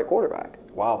upperclassman start at quarterback.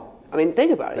 Wow. I mean,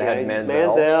 think about it. They had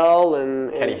Manziel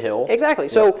and Kenny Hill. Exactly.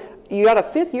 So you got a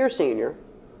fifth-year senior.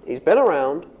 He's been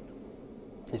around.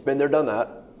 He's been there, done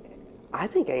that. I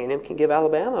think A&M can give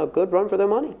Alabama a good run for their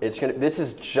money. This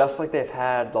is just like they've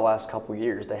had the last couple of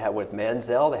years. They had it with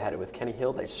Manziel. They had it with Kenny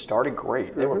Hill. They started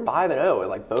great. They were 5-0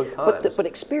 like both times. But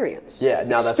experience. Yeah.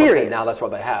 Now that's what I'm saying. Now that's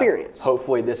what they have. Experience.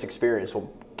 Hopefully, this experience will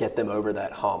get them over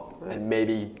that hump, and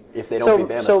maybe if they don't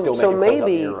beat Bama, still make it close up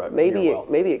near well.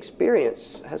 Maybe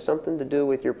experience has something to do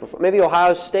with your performance. Maybe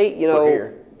Ohio State,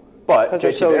 But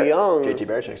they're so young. JT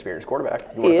Barrett's an experienced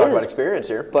quarterback. You want to talk about experience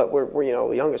here? But we're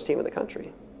the youngest team in the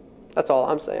country. That's all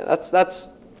I'm saying. That's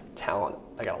talent.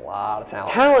 They got a lot of talent.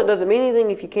 Talent doesn't mean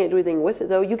anything if you can't do anything with it,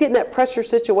 though. You get in that pressure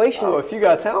situation. Oh, if you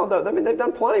got talent, though, I mean, they've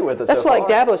done plenty with it. That's why, like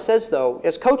Dabo says, though,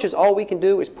 as coaches, all we can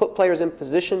do is put players in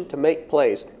position to make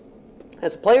plays.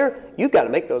 As a player, you've got to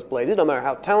make those plays. It doesn't matter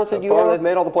how talented you are. They've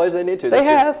made all the plays they need to. They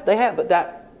have, but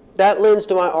that lends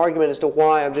to my argument as to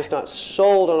why I'm just not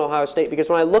sold on Ohio State. Because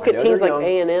when I look at teams like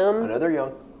A&M, I know they're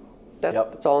young.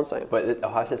 That's all I'm saying. But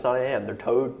Ohio State's not A&M. They're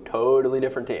totally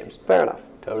different teams. Fair enough.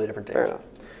 Totally different teams. Fair enough.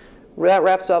 That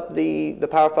wraps up the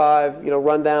Power 5,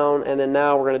 rundown, and then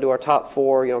now we're going to do our top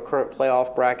 4, current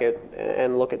playoff bracket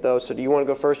and look at those. So do you want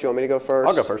to go first? Do you want me to go first?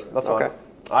 I'll go first. That's fine. Okay.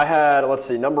 I had,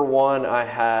 number 1, I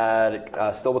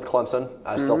had still with Clemson.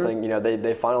 I still think,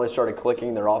 they finally started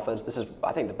clicking their offense. This is,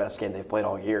 I think, the best game they've played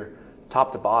all year,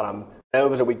 top to bottom. I know it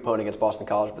was a weak opponent against Boston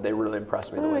College, but they really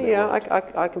impressed me the way they looked.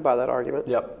 I can buy that argument.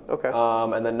 Yep. Okay.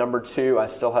 And then number 2, I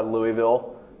still had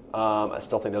Louisville. I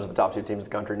still think those are the top 2 teams in the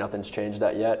country. Nothing's changed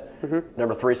that yet.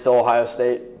 Number 3, still Ohio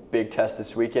State. Big test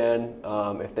this weekend.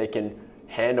 If they can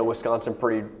handle Wisconsin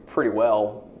pretty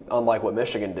well, unlike what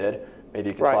Michigan did, maybe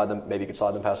you can slide them. Maybe you can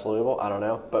slide them past Louisville. I don't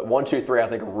know. But 1, 2, 3, I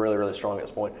think are really, really strong at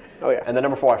this point. Oh yeah. And then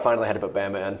number 4, I finally had to put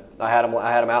Bama in. I had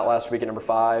them out last week at number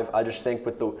 5. I just think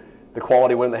with the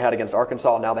quality win they had against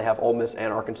Arkansas, now they have Ole Miss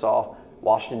and Arkansas.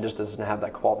 Washington just doesn't have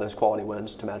those quality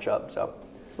wins to match up. So.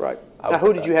 Right. Now,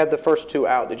 who did you have the first 2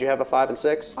 out? Did you have a 5 and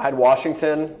 6? I had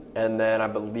Washington, and then I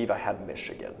believe I had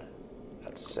Michigan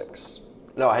at 6.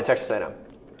 No, I had Texas A&M.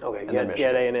 Okay, you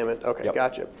had A&M. Okay, yep.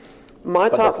 Gotcha. My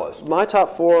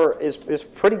top 4 is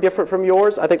pretty different from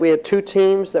yours. I think we had 2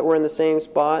 teams that were in the same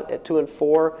spot at 2 and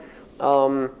 4.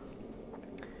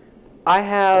 I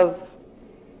have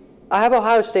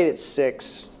Ohio State at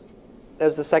 6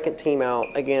 as the second team out,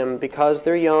 again, because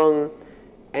they're young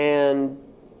and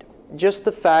just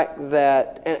the fact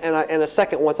that, and a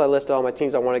second, once I listed all my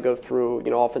teams, I want to go through,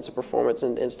 offensive performance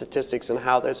and statistics and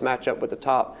how those match up with the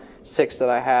top 6 that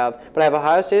I have. But I have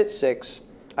Ohio State at 6.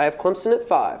 I have Clemson at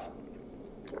 5.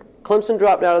 Clemson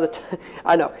dropped out of the.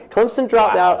 I know Clemson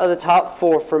dropped out of the top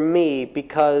 4 for me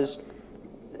because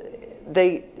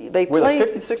they with played a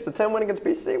 56-10 win against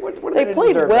BC. What they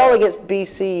played well against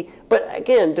BC, but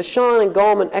again, Deshaun and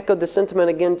Gallman echoed the sentiment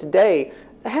again today.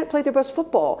 They hadn't played their best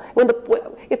football.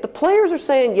 If the players are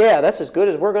saying, "Yeah, that's as good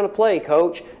as we're going to play,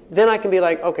 coach," then I can be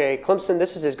like, "Okay, Clemson,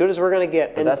 this is as good as we're going to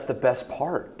get." And that's the best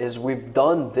part is we've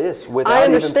done this without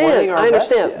even playing our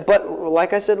best yet. But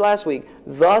like I said last week,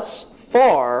 thus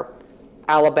far,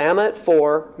 Alabama at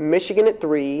 4, Michigan at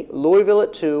 3, Louisville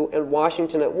at 2, and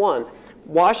Washington at 1.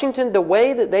 Washington, the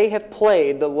way that they have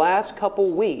played the last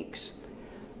couple weeks,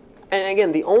 and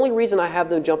again, the only reason I have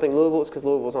them jumping Louisville is because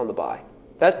Louisville's on the bye.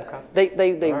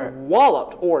 They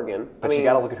walloped Oregon. But you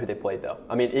got to look at who they played, though.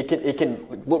 I mean, it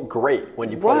can look great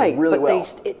when you play really well.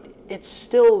 It's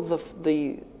still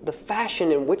the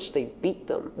fashion in which they beat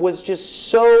them was just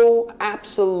so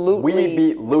absolutely. We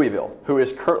beat Louisville, who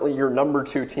is currently your number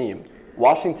 2 team.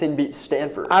 Washington beat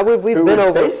Stanford, we've been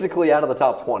over basically out of the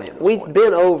top 20 at this point. We've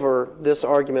been over this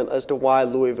argument as to why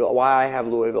I have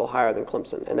Louisville higher than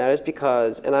Clemson, and that is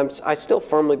because, and I still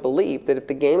firmly believe that if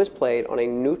the game is played on a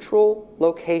neutral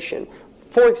location,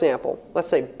 for example, let's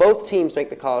say both teams make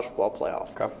the college football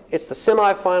playoff. Okay. It's the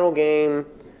semifinal game.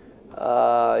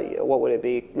 What would it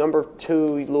be? Number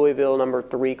 2 Louisville, number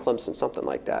 3 Clemson, something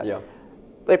like that. Yeah.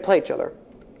 They play each other.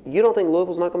 You don't think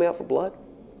Louisville's not going to be out for blood?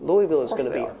 Louisville is going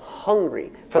to be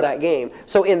hungry for that game.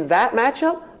 So in that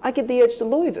matchup, I give the edge to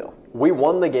Louisville. We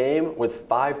won the game with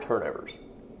 5 turnovers.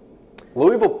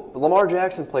 Lamar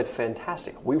Jackson played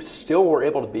fantastic. We still were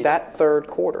able to beat that third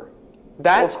quarter.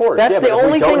 That's the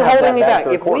only thing holding me back.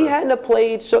 If quarter. we hadn't have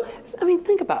played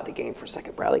think about the game for a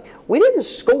second, Bradley. We didn't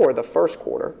score the first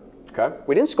quarter. Okay.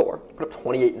 We didn't score. Put up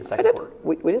 28 in the second quarter.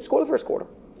 We didn't score the first quarter.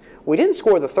 We didn't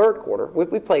score the third quarter.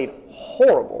 We played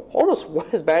horrible, almost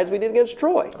as bad as we did against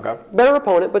Troy. Okay. Better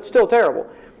opponent, but still terrible.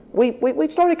 We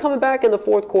started coming back in the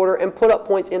fourth quarter and put up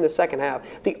points in the second half.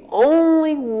 The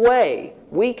only way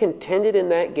we contended in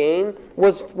that game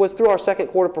was through our second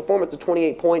quarter performance of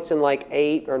 28 points in like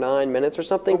 8 or 9 minutes or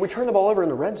something. But we turned the ball over in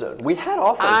the red zone. We had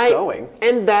offense going.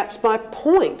 And that's my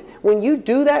point. When you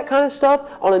do that kind of stuff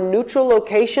on a neutral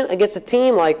location against a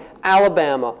team like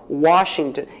Alabama,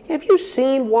 Washington. Have you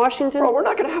seen Washington? Bro, we're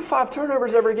not going to have 5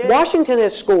 turnovers every game. Washington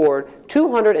has scored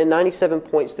 297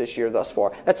 points this year thus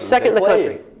far. That's second in the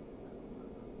country.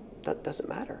 That doesn't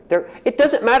matter. It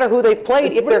doesn't matter who they've played.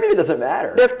 What do you mean it doesn't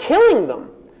matter? They're killing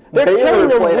them. They're killing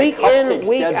them week in,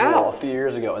 week out. A few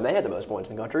years ago, and they had the most points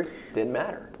in the country. Didn't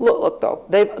matter. Look though,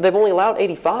 they've only allowed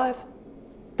 85.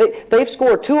 They've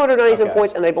scored 297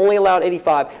 points, and they've only allowed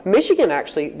 85. Michigan,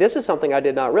 actually, this is something I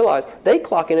did not realize. They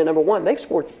clock in at number 1. They've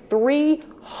scored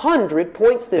 300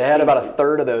 points this season. They had about a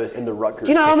third of those in the Rutgers.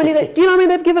 Do you know how many? Do you know how many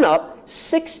they've given up?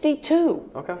 62.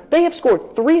 Okay. They have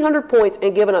scored 300 points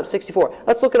and given up 64.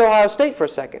 Let's look at Ohio State for a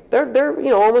second.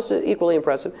 They're almost equally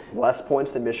impressive. Less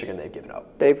points than Michigan they've given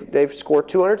up. They've scored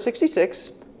 266.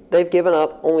 They've given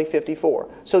up only 54.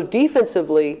 So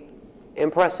defensively,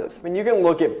 impressive. I mean, you can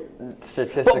look at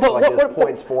statistics like this,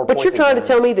 points, 4 points. But you're trying to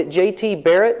tell me that JT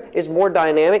Barrett is more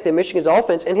dynamic than Michigan's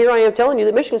offense, and here I am telling you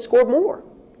that Michigan scored more.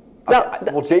 Now,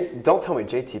 don't tell me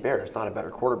JT Barrett is not a better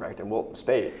quarterback than Wilton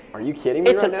Spade. Are you kidding me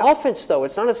right now? It's an offense, though.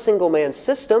 It's not a single-man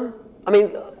system. I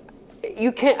mean,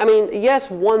 you can't. I mean, yes,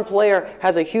 one player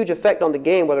has a huge effect on the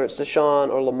game, whether it's Deshaun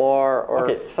or Lamar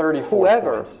or 34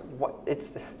 whoever.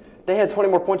 Points. They had 20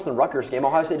 more points in the Rutgers game.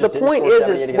 Ohio State just the didn't point score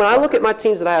 78 is against when I look Rutgers. at my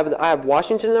teams that I have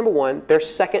Washington number 1. They're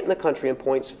second in the country in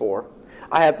points for.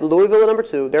 I have Louisville at number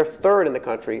 2. They're third in the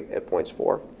country at points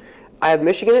for. I have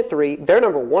Michigan at 3. They're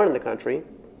number 1 in the country,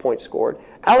 points scored.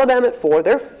 Alabama at 4.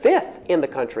 They're 5th in the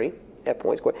country at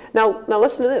points scored. Now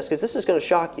listen to this, because this is going to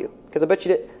shock you. Because I bet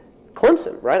you did.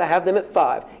 Clemson, right? I have them at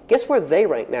 5. Guess where they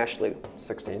rank nationally?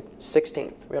 16th.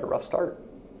 16th. We had a rough start.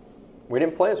 We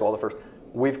didn't play as well the first.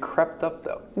 We've crept up,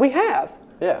 though. We have.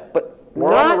 Yeah. But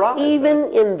we're on the rise,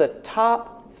 even in the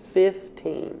top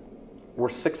 15. We're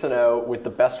 6-0 with the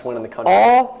best win in the country.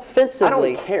 Offensively.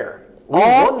 I don't care.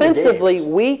 Offensively,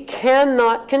 we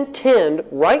cannot contend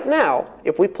right now,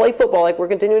 if we play football like we're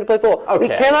continuing to play football, we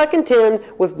cannot contend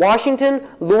with Washington,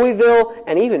 Louisville,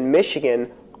 and even Michigan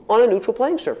on a neutral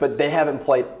playing surface. But they haven't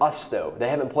played us, though. They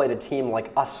haven't played a team like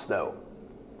us, though.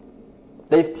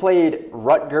 They've played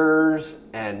Rutgers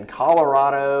and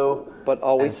Colorado. But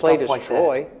all we've played is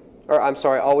Troy. Or, I'm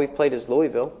sorry, all we've played is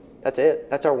Louisville. That's it.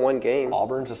 That's our one game.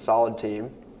 Auburn's a solid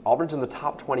team. Auburn's in the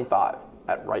top 25.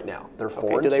 at right now. They're 4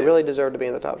 Okay, and do they 2. really deserve to be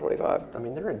in the top 25? I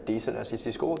mean, they're a decent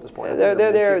SEC school at this point. They're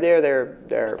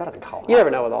better than Colorado. You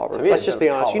never know with Auburn. Let's just be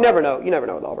honest. You never know. You never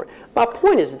know with Auburn. My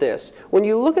point is this: when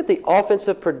you look at the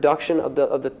offensive production of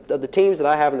the teams that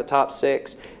I have in the top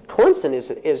 6, Clemson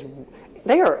is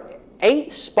they are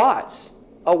 8 spots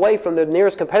away from the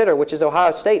nearest competitor, which is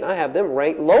Ohio State, and I have them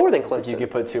ranked lower than Clemson. You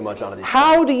could put too much on these.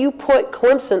 How do you put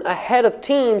Clemson ahead of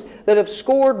teams that have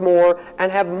scored more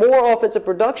and have more offensive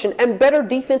production and better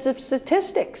defensive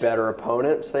statistics? Better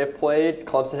opponents they've played.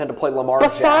 Clemson had to play Lamar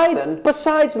Jackson.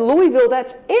 Besides Louisville,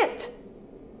 that's it.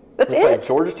 That's we it. played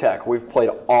Georgia Tech. We've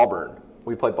played Auburn.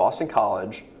 We played Boston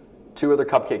College. 2 other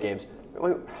cupcake games.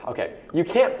 Okay, you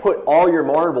can't put all your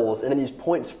marbles into these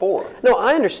points for. No,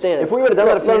 I understand. If we would have done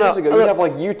that a few years ago, you'd have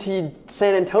like UT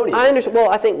San Antonio. I understand. Well,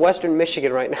 I think Western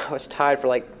Michigan right now is tied for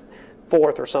like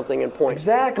 4th or something in points.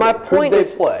 Exactly. My point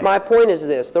is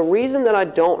this: the reason that I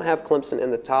don't have Clemson in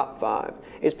the top 5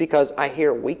 is because I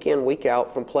hear week in, week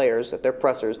out from players at their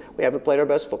pressers, we haven't played our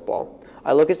best football.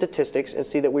 I look at statistics and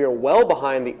see that we are well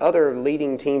behind the other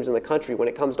leading teams in the country when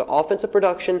it comes to offensive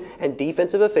production and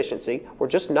defensive efficiency. We're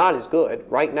just not as good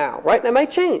right now. Right? That may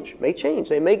change.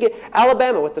 They may get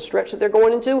Alabama with the stretch that they're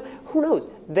going into. Who knows?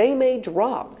 They may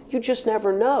drop. You just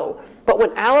never know. But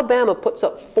when Alabama puts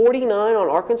up 49 on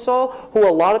Arkansas, who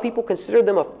a lot of people consider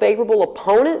them a favorable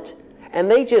opponent, and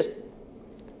they just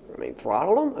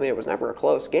throttled them. It was never a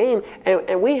close game,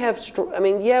 and we have.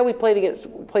 We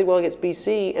played well against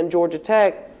BC and Georgia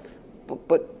Tech,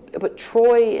 but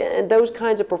Troy and those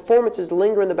kinds of performances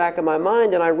linger in the back of my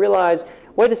mind, and I realize,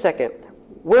 wait a second,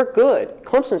 we're good.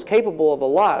 Clemson's capable of a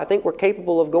lot. I think we're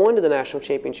capable of going to the national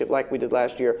championship like we did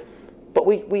last year, but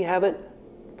we haven't.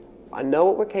 I know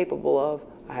what we're capable of.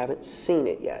 I haven't seen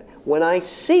it yet. When I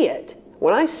see it,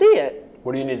 what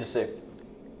do you need to see?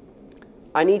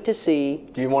 I need to see.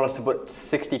 Do you want us to put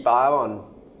 65 on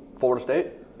Florida State?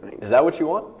 Is that what you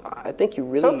want? I think you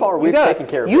really. So far, we've taken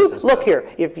care of business. Look here.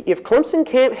 If Clemson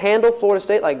can't handle Florida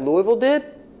State like Louisville did,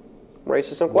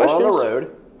 raises some questions. We're on the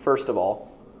road, first of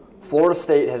all. Florida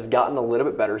State has gotten a little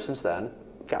bit better since then.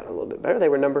 Gotten a little bit better. They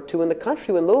were number 2 in the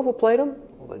country when Louisville played them.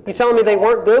 You telling me they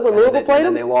weren't good when Louisville played them?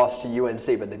 And they lost to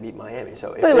UNC, but they beat Miami.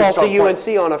 So if they lost to UNC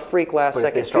on a freak last-second field goal.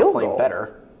 If they start playing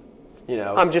better.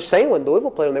 I'm just saying, when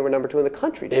Louisville played them, they were number 2 in the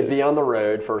country. Dude. It'd be on the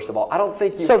road, first of all. I don't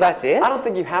think. That's it. I don't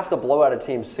think you have to blow out a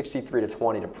team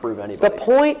 63-20 to prove anybody. The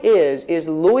point is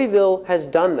Louisville has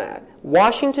done that.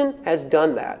 Washington has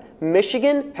done that.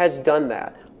 Michigan has done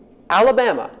that.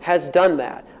 Alabama has done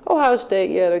that. Ohio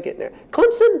State, yeah, they're getting there.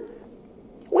 Clemson,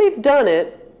 we've done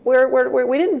it.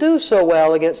 We didn't do so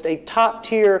well against a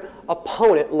top-tier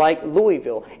opponent like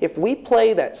Louisville. If we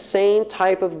play that same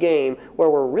type of game where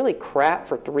we're really crap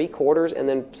for 3 quarters and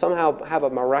then somehow have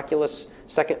a miraculous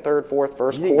second, third, fourth,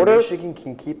 first quarter. Michigan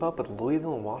can keep up with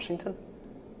Louisville and Washington?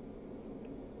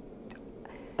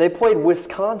 They played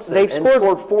Wisconsin and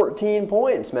scored 14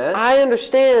 points, man. I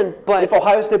understand, but if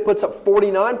Ohio State puts up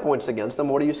 49 points against them,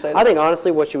 what do you say? I think honestly,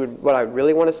 what I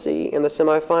really want to see in the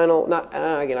semifinal,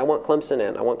 I want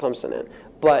Clemson in.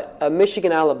 But a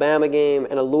Michigan-Alabama game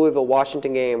and a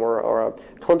Louisville-Washington game or a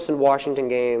Clemson-Washington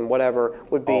game, whatever,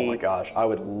 would be. Oh my gosh, I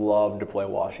would love to play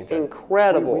Washington.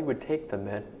 Incredible. We would take them,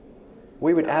 man.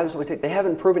 We would absolutely take. They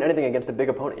haven't proven anything against a big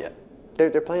opponent yet.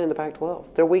 They're playing in the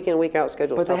Pac-12. Their week in, week out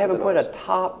schedule. But they haven't played a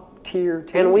top-tier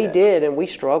team. And we did, and we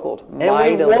struggled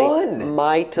mightily. We won.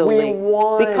 Mightily. We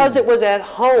won. Because it was at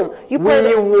home. We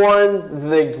won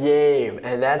the game,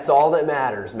 and that's all that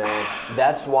matters, man.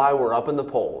 That's why we're up in the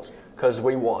polls, because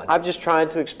we won. I'm just trying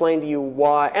to explain to you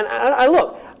why. And I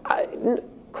look,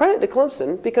 credit to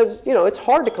Clemson, because it's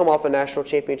hard to come off a national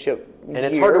championship and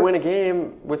it's hard to win a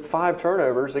game with 5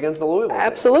 turnovers against the Louisville team.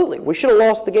 Absolutely. We should have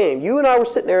lost the game. You and I were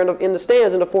sitting there in the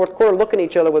stands in the fourth quarter looking at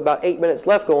each other with about 8 minutes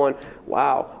left going,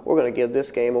 wow, we're going to give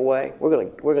this game away. We're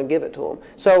going to give it to them.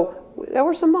 So there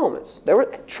were some moments.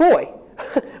 Troy,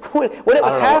 when it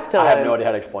was halftime. I have no idea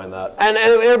how to explain that. And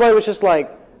everybody was just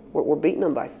like, we're beating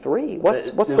them by 3. What's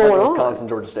going like on?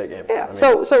 Wisconsin-Georgia State game. Yeah.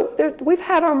 So we've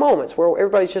had our moments where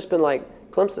everybody's just been like,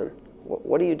 Clemson,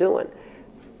 what are you doing?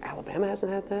 Alabama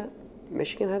hasn't had that.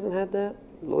 Michigan hasn't had that.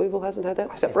 Louisville hasn't had that.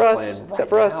 Except for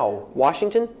us.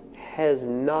 Washington has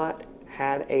not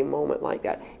had a moment like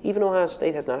that. Even Ohio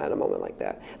State has not had a moment like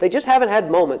that. They just haven't had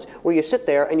moments where you sit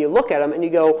there and you look at them and you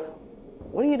go,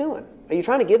 what are you doing? Are you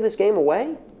trying to give this game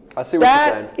away? I see what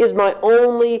you're saying. That is my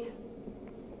only...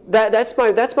 That's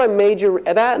my major,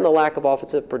 that and the lack of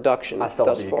offensive production. I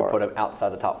still think you can put them outside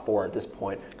the top 4 at this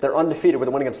point. They're undefeated with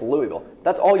a win against Louisville.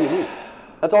 That's all you need.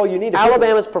 That's all you need.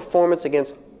 Alabama's performance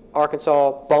against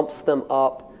Arkansas bumps them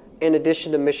up in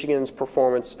addition to Michigan's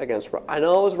performance against I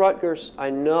know it was Rutgers. I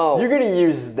know. You're going to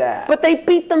use that. But they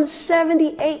beat them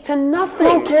 78-0.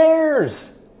 Who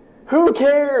cares? Who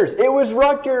cares? It was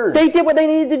Rutgers. They did what they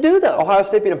needed to do, though. Ohio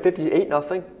State beat them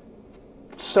 58-0.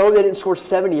 So they didn't score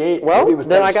 78. Well,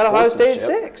 then I got Ohio State at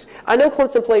 6. I know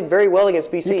Clemson played very well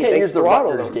against BC. You can't use the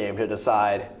Rutgers game to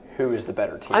decide who is the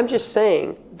better team. I'm just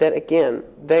saying that, again,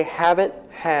 they haven't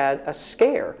had a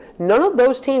scare. None of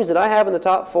those teams that I have in the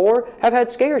top 4 have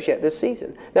had scares yet this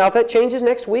season. Now, if that changes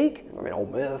next week... I mean, Ole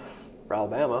Miss or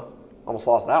Alabama almost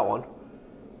lost that one.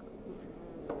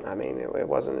 I mean, it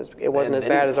wasn't as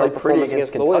bad as our performance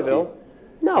against Louisville.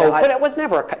 No, Yeah, but it was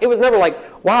never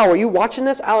like, wow, are you watching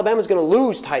this? Alabama's going to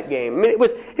lose type game. I mean, it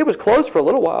was close for a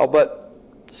little while, but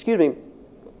excuse me,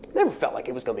 never felt like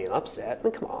it was going to be an upset. I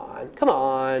mean, come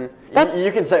on.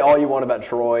 You can say all you want about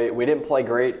Troy. We didn't play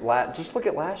great. Just look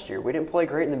at last year. We didn't play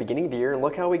great in the beginning of the year, and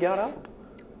look how we got up.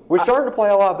 We started to play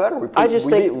a lot better. We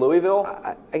beat Louisville.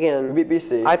 We beat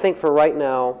BC. I think for right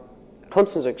now,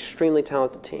 Clemson's an extremely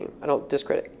talented team. I don't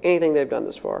discredit anything they've done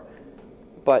this far,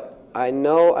 but I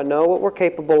know what we're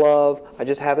capable of. I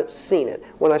just haven't seen it.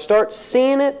 When I start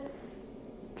seeing it,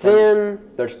 then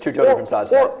there's two different sides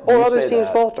to that. Or other teams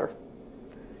falter.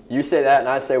 You say that, and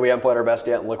I say we haven't played our best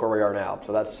yet, and look where we are now.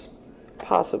 So that's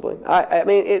possibly. I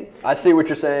mean, I see what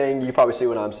you're saying. You probably see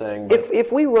what I'm saying.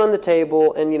 If we run the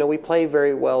table and we play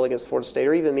very well against Florida State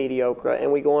or even mediocre, and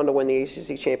we go on to win the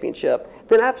ACC championship,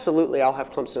 then absolutely I'll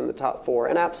have Clemson in the top 4,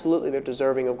 and absolutely they're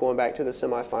deserving of going back to the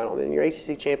semifinal. I mean, your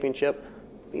ACC championship.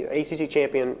 ACC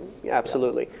champion,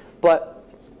 absolutely. Yeah. But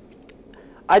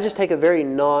I just take a very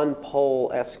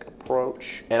non-poll-esque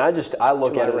approach. And I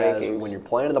look at it as when you're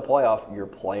playing in the playoff, you're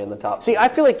playing the top. See, I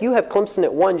feel like you have Clemson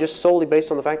at 1 just solely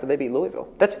based on the fact that they beat Louisville.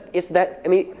 I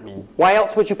mean, why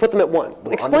else would you put them at 1?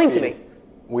 Explain to me.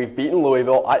 We've beaten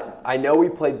Louisville. I know we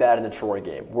played bad in the Troy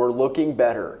game. We're looking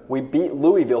better. We beat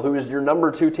Louisville, who is your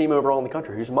number 2 team overall in the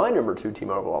country, who's my number 2 team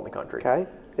overall in the country. Okay.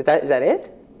 Is that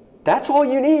it? That's all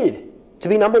you need. To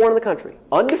be number 1 in the country.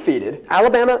 Undefeated.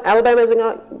 Alabama isn't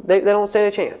going they don't stand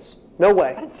a chance. No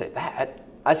way. I didn't say that.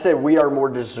 I said we are more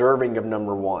deserving of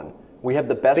number 1. We have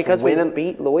the best because we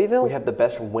beat Louisville? We have the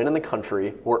best win in the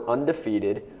country. We're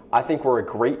undefeated. I think we're a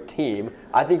great team.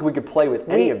 I think we could play with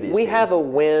any of these teams. We have a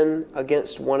win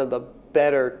against one of the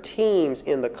better teams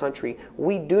in the country.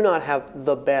 We do not have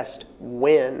the best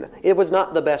win. It was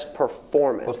not the best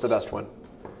performance. What's the best win?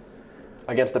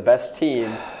 Against the best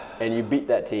team. And you beat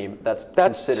that team, that's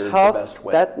considered tough. The best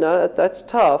win. That's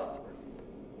tough.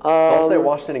 Don't say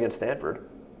Washington against Stanford.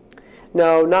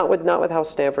 No, not with how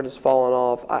Stanford has fallen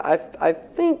off. I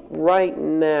think right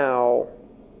now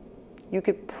you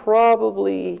could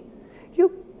probably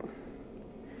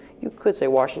you could say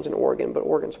Washington, Oregon, but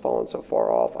Oregon's fallen so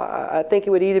far off. I think it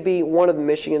would either be one of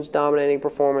Michigan's dominating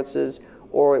performances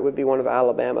or it would be one of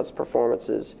Alabama's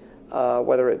performances.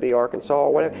 Whether it be Arkansas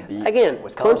or whatever. Again,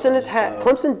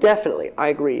 Clemson definitely, I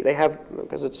agree. They have,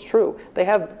 because it's true, they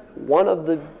have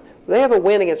a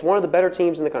win against one of the better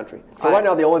teams in the country. So right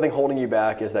now, the only thing holding you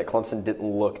back is that Clemson didn't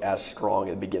look as strong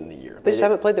at the beginning of the year. They just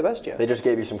haven't played their best yet. They just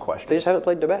gave you some questions. They just haven't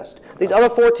played their best. These other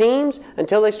 4 teams,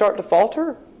 until they start to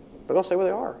falter, they're going to stay where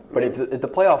they are. But if the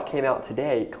playoff came out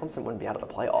today, Clemson wouldn't be out of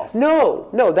the playoff. No,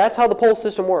 that's how the poll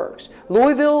system works.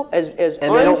 Louisville, as and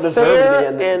unfair they don't deserve to be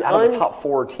out of the and top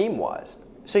 4 team-wise.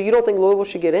 So you don't think Louisville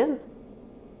should get in?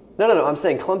 No. I'm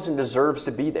saying Clemson deserves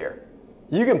to be there.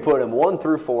 You can put them 1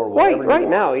 through 4. Right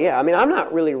now, yeah. I mean, I'm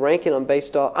not really ranking them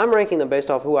based off. I'm ranking them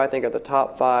based off who I think are the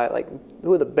top 5, like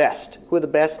who are the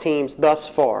best teams thus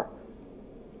far.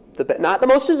 Not the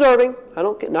most deserving.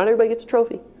 Not everybody gets a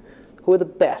trophy. Who are the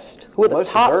best? Who are the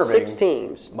top 6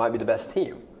 teams? Might be the best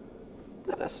team.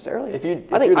 Not necessarily. If you're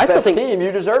the best team,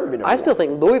 you deserve to be number 1. I still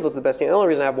think Louisville's the best team. The only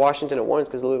reason I have Washington at 1 is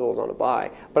because Louisville was on a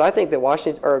bye. But I think that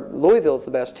Louisville's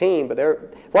the best team. But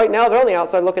right now they're on the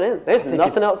outside looking in. There's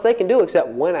nothing else they can do except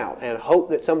win out and hope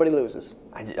that somebody loses.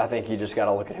 I think you just got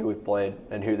to look at who we've played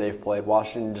and who they've played.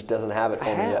 Washington just doesn't have it for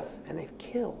me yet. And they've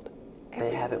killed.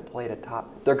 They haven't played a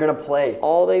top. They're going to play.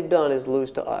 All they've done is lose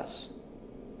to us.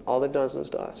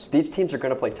 These teams are going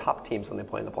to play top teams when they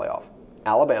play in the playoff.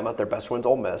 Alabama, their best win's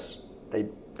Ole Miss. They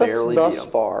barely beat them. Thus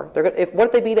far. What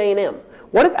if they beat A&M?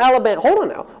 What if Alabama? Hold on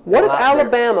now. What if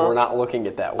Alabama? We're not looking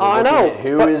at that. I know. At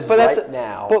who is right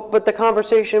now. But the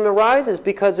conversation arises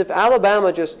because if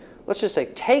Alabama let's just say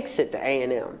takes it to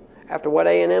A&M after what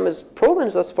A&M has proven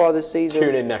thus far this season.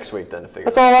 Tune in next week then to figure.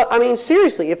 That's all. I mean,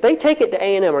 seriously, if they take it to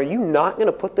A&M, are you not going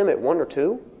to put them at 1 or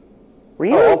 2?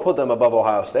 Really? I'll put them above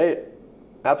Ohio State.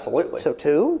 Absolutely. So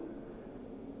 2?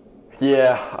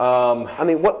 Yeah. I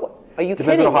mean, what? Are you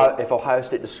Depends kidding on me? if Ohio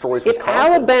State destroys If Wisconsin.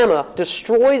 Alabama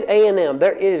destroys A&M,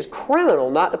 it is criminal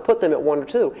not to put them at 1 or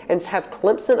 2 and have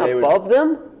Clemson above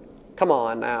them. Come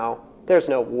on now, there's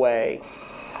no way.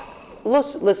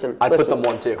 Listen. I'd put them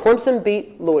 1-2. Clemson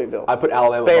beat Louisville. I put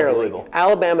Alabama barely. above Louisville.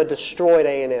 Alabama destroyed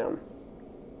A&M.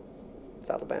 It's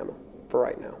Alabama for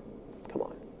right now. Come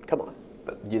on.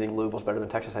 But do you think Louisville's better than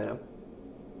Texas A&M?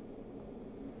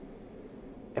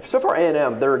 If so far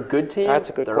A&M, they're a good team. That's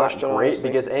a good question. They're not great honestly.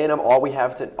 because A&M, all we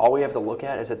have to look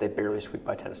at is that they barely squeaked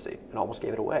by Tennessee and almost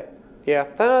gave it away. Yeah,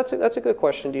 that's a good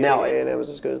question. Do you Now, think A&M is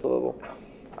as good as Louisville?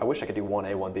 I wish I could do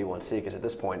 1A, 1B, 1C because at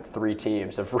this point, 3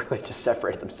 teams have really just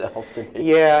separated themselves to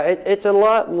me. Yeah, it's a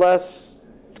lot less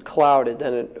clouded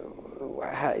than it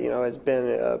has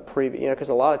been previous. Because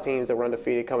a lot of teams that were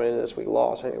undefeated coming into this week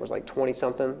lost. I think it was like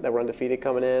 20-something that were undefeated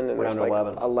coming in, and We're there's down to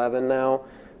like 11. 11 now.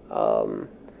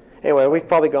 Anyway, we've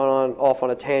probably gone off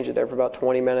on a tangent there for about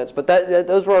 20 minutes. But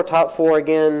those were our top 4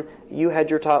 again. You had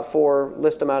your top 4.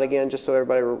 List them out again just so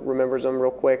everybody remembers them real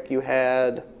quick. You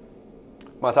had...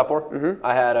 My top 4? Mm-hmm.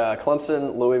 I had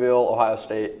Clemson, Louisville, Ohio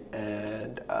State,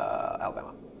 and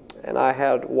Alabama. And I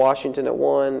had Washington at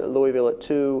 1, Louisville at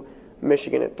 2,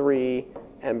 Michigan at 3,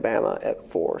 and Bama at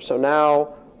 4. So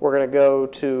now we're going to go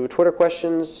to Twitter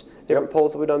questions, different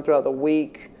polls that we've done throughout the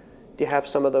week. Do you have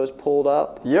some of those pulled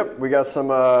up? Yep, we got some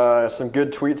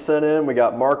good tweets sent in. We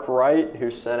got Mark Wright, who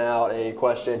sent out a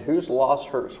question, whose loss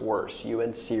hurts worse,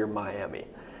 UNC or Miami?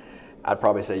 I'd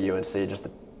probably say UNC.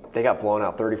 They got blown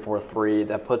out 34-3.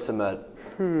 That puts them at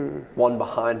 1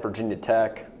 behind Virginia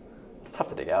Tech. It's tough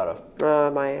to dig out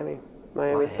of. Miami.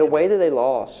 The way that they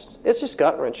lost, it's just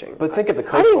gut-wrenching. But think of the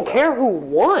coastal. I didn't care who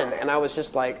won, and I was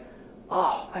just like,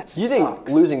 oh, that sucks. You think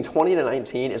losing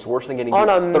 20-19 is worse than getting on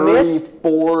a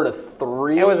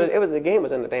 34-3? The game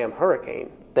was in the damn hurricane.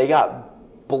 They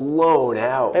got blown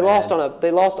out. They lost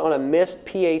on a missed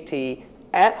PAT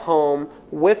at home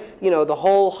with the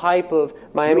whole hype of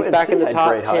Miami's UNC back in the had top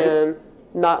great 10. Hype.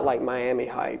 Not like Miami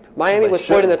hype. Miami They was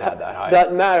put in the shouldn't have top. had that hype.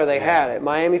 Doesn't matter. They had it.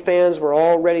 Miami fans were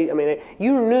already. I mean,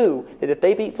 you knew that if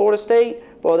they beat Florida State,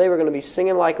 well, they were going to be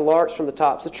singing like larks from the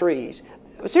tops of trees.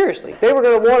 Seriously, they were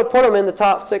going to want to put them in the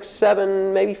top 6,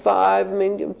 7, maybe 5. I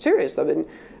mean, I'm serious. I mean,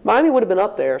 Miami would have been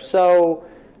up there. So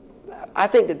I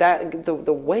think that the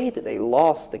way that they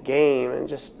lost the game and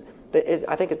just.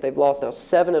 I think if they've lost now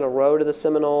 7 in a row to the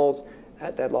Seminoles,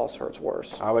 that loss hurts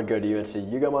worse. I would go to UNC.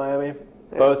 You go Miami.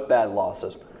 Yeah. Both bad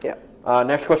losses. Yeah.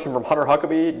 Next question from Hunter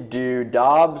Huckabee. Do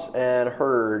Dobbs and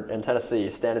Hurd in Tennessee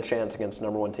stand a chance against the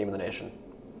number 1 team in the nation?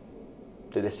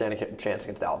 Do they stand a chance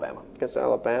against Alabama? Against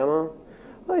Alabama?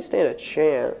 Well, they stand a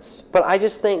chance. But I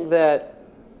just think that...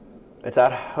 It's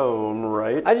at home,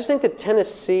 right? I just think that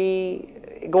Tennessee,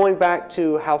 going back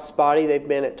to how spotty they've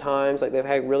been at times, like they've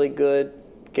had really good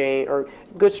game or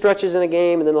good stretches in a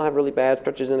game, and then they'll have really bad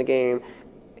stretches in a game.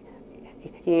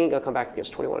 He ain't gonna come back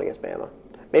against 21 against Bama.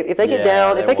 Maybe if they get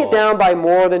down by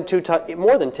more than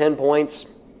 10 points,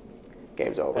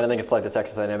 game's over. And I think it's like the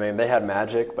Texas A&M game. They had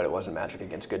magic, but it wasn't magic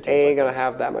against good teams. They ain't gonna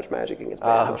have that much magic against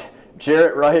Bama.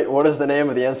 Jarrett Wright, what is the name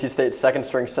of the NC State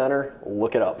second-string center?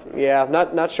 Look it up. Yeah,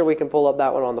 not sure we can pull up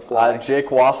that one on the fly. Jake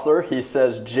Wassler, he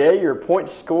says, Jay, your point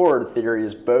scored theory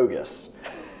is bogus.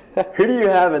 Who do you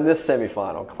have in this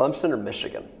semifinal, Clemson or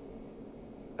Michigan?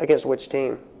 Against which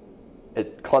team?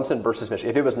 Clemson versus Michigan.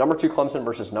 If it was number 2 Clemson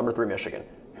versus number 3 Michigan,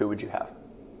 who would you have?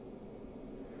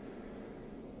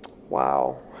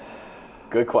 Wow.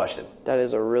 Good question. That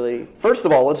is a really First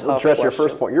of all, let's address your first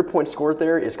question. point. Your point scored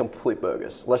theory is complete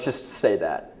bogus. Let's just say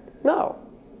that. No.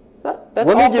 That's Let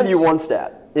me give you one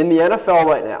stat. In the NFL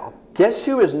right now, guess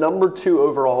who is number 2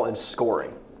 overall in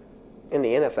scoring? In the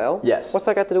NFL? Yes. What's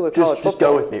that got to do with college football? Just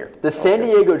go with me here. The San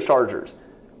Diego Chargers,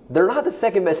 they're not the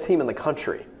second best team in the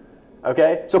country.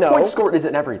 Okay? So points scored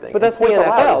isn't everything. But that's the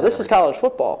NFL. This is college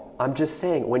football. I'm just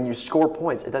saying, when you score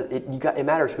points, it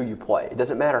matters who you play. It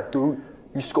doesn't matter who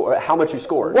you score, how much you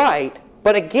score. Right.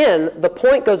 But again, the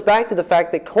point goes back to the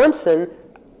fact that Clemson,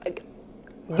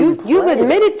 you've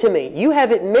admitted to me, you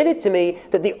have admitted to me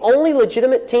that the only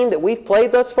legitimate team that we've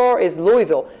played thus far is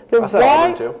Louisville. Then I said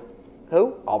Auburn too.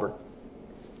 Who? Auburn.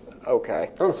 Okay.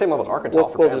 They're on the same level as Arkansas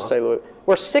for We'll Bama. just say Louisville.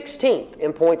 We're 16th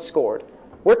in points scored.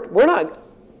 We're not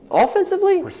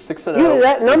offensively. We're 6-0.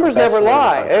 That numbers never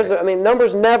lie.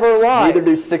 Numbers never lie. Neither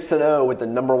do 6-0 with the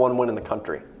number 1 win in the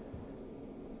country.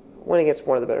 Win against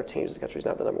one of the better teams in the country is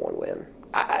not the number 1 win.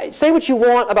 Say what you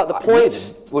want about the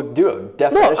points. Look, do a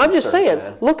definition. No, I'm just saying.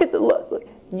 Man. Look.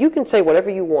 You can say whatever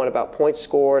you want about points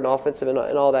scored and offensive and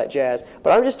all that jazz,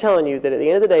 but I'm just telling you that at the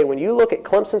end of the day, when you look at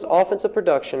Clemson's offensive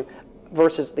production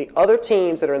versus the other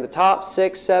teams that are in the top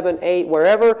 6, 7, 8,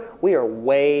 wherever, we are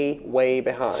way, way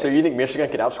behind. So you think Michigan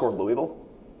could outscore Louisville?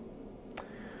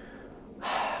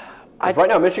 Right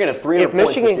now, Michigan has 300 points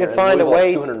this year,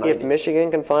 if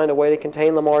Michigan can find a way to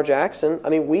contain Lamar Jackson, I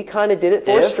mean, we kind of did it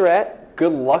for a stretch.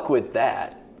 Good luck with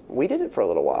that. We did it for a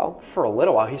little while. For a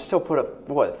little while, he still put up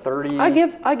what 30? I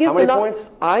give how many points?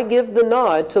 I give the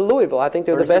nod to Louisville. I think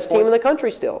they're the best team in the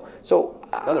country still. So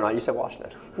no, they're not. You said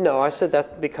Washington. No, I said that's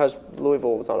because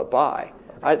Louisville was on a bye.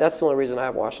 That's the only reason I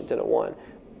have Washington at 1.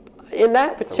 In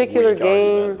that particular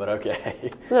game, argument, but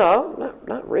okay. No,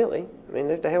 not really. I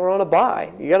mean, they were on a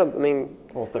bye. You got to. I mean,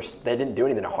 well, if they didn't do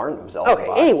anything to harm themselves.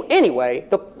 Okay. Anyway,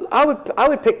 I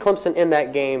would pick Clemson in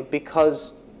that game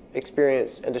because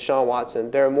experience and Deshaun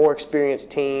Watson. They're a more experienced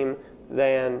team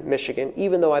than Michigan,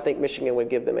 even though I think Michigan would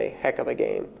give them a heck of a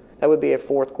game. That would be a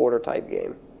fourth quarter type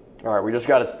game. All right, we just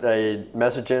got a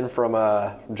message in from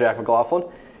Jack McLaughlin.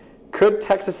 Could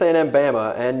Texas A&M,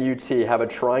 Bama, and UT have a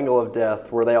triangle of death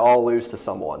where they all lose to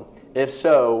someone? If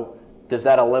so, does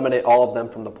that eliminate all of them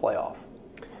from the playoff?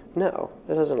 No,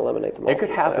 it doesn't eliminate them all. It could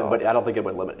happen, but I don't think it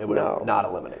would not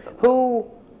eliminate them.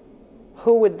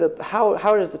 Who would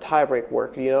how does the tiebreak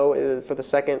work? You know, for the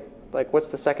second, like, what's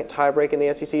the second tiebreak in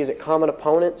the SEC? Is it common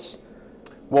opponents?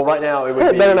 Well, right now it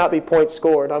would be, better not be points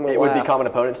scored. I'm going to laugh. It would be common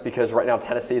opponents because right now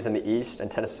Tennessee is in the East,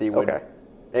 and Tennessee would. Okay.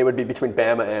 It would be between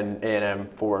Bama and A&M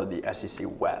for the SEC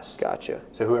West. Gotcha.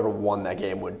 So whoever won that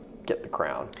game would get the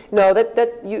crown. No,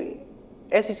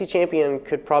 SEC champion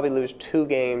could probably lose 2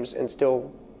 games and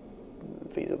still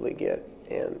feasibly get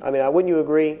in. I mean, wouldn't you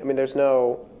agree? I mean, there's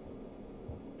no.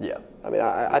 Yeah. I mean,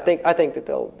 I think that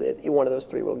one of those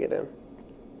 3 will get in.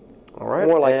 All right.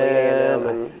 More likely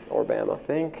A&M or Bama. I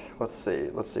think. Let's see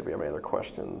if we have any other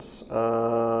questions.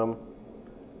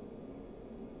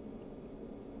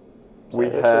 We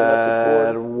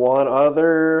had one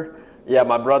other. Yeah,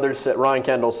 my brother said, Ryan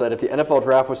Kendall said, if the NFL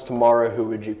draft was tomorrow, who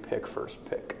would you pick first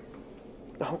pick?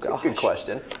 Oh, gosh. Good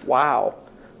question. Wow.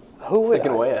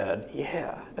 Thinking way ahead.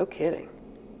 Yeah, no kidding.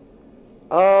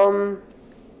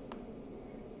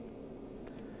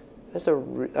 That's a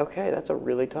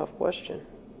really tough question.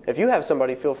 If you have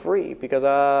somebody, feel free, because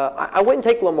I wouldn't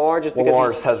take Lamar just because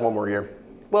Lamar has one more year,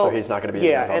 so he's not going to be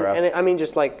in the NFL draft. And I mean,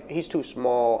 just like, he's too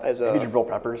small as a. Maybe Jabril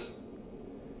Peppers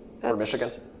for Michigan.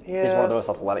 Yeah. He's one of the most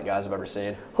athletic guys I've ever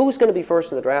seen. Who's going to be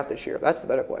first in the draft this year? That's the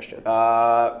better question.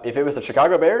 If it was the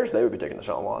Chicago Bears, they would be taking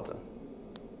Deshaun Watson.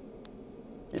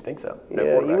 You'd think so. No,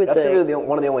 you would That's think. really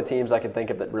one of the only teams I can think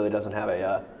of that really doesn't have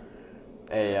a.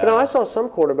 I saw some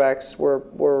quarterbacks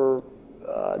were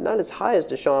not as high as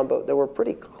Deshaun, but they were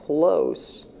pretty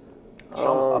close.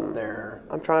 Deshaun's up there.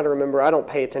 I'm trying to remember. I don't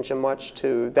pay attention much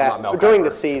to that during the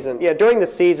season. Yeah, during the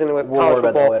season with college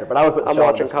football. Later, but I would put I'm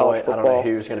watching college football. I don't know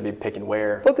who's going to be picking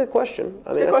where. But good question.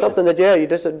 I mean, that's something that you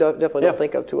just definitely don't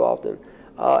think of too often.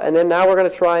 And then now we're going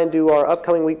to try and do our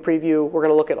upcoming week preview. We're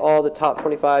going to look at all the top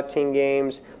 25 team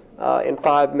games in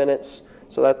 5 minutes.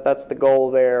 So that's the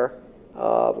goal there.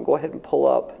 Go ahead and pull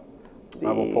up.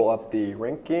 I will pull up the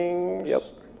rankings. Yep.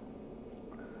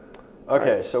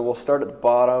 Okay, so we'll start at the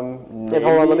bottom. And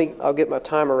hold on, I'll get my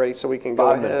timer ready so we can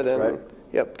go ahead and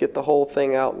get the whole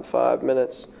thing out in 5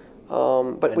 minutes.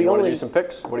 But we want to do some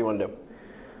picks? What do you want to do?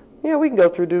 Yeah, we can go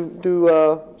through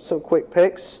do some quick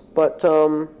picks, but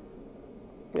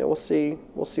we'll see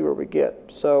where we get.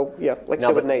 So like I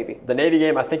said with Navy. The Navy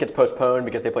game, I think it's postponed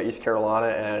because they play East Carolina,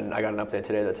 and I got an update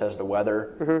today that says the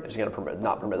weather is going to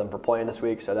not permit them from playing this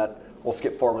week, so that we'll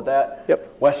skip forward with that.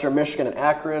 Yep. Western Michigan and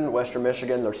Akron. Western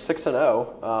Michigan, they're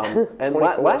 6-0, and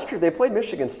last year they played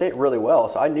Michigan State really well,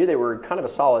 so I knew they were kind of a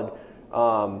solid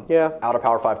out of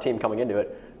Power 5 team coming into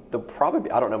it. They'll probably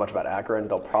be, I don't know much about Akron.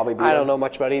 They'll probably be. I don't know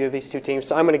much about either of these 2 teams,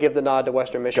 so I'm going to give the nod to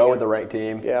Western Michigan. Go with the ranked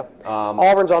team. Yeah.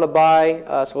 Auburn's on a bye,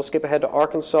 so we'll skip ahead to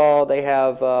Arkansas. They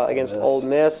have against Ole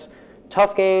Miss.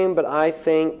 Tough game, but I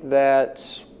think that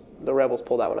the Rebels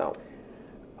pull that one out.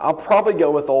 I'll probably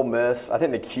go with Ole Miss. I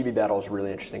think the QB battle is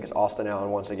really interesting because Austin Allen,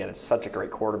 once again, is such a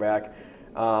great quarterback.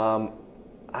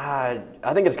 I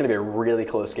think it's going to be a really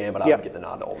close game, but I would give the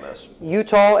nod to Ole Miss.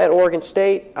 Utah at Oregon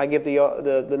State. I give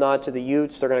the nod to the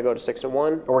Utes. They're going to go to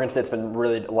 6-1. Oregon State's been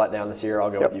really let down this year.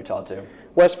 I'll go with Utah too.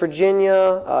 West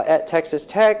Virginia at Texas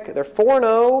Tech. They're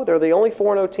 4-0. They're the only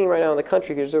 4-0 team right now in the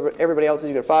country because everybody else is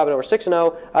either 5-0 or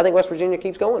 6-0. I think West Virginia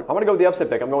keeps going. I'm going to go with the upset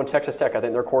pick. I'm going Texas Tech. I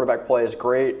think their quarterback play is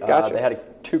great. Gotcha. They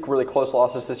had 2 really close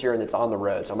losses this year, and it's on the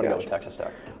road, so I'm going to go with Texas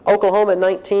Tech. Oklahoma at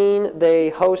 19.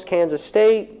 They host Kansas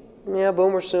State. Yeah,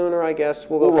 Boomer Sooner, I guess.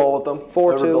 We'll roll with them.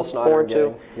 4-2.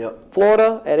 4-2. Yep.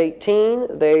 Florida at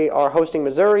 18. They are hosting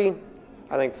Missouri.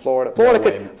 I think Florida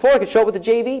could show up with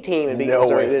the JV team and beat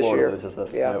Missouri this year. Loses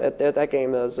this. Yeah, that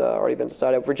game has already been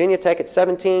decided. Virginia Tech at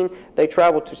 17. They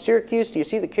travel to Syracuse. Do you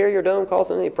see the Carrier Dome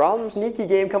causing any problems? Sneaky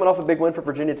game coming off a big win for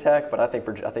Virginia Tech, but I think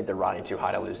they're riding too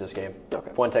high to lose this game.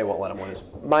 Okay. Fuente won't let them lose.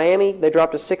 Miami, they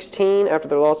dropped to 16 after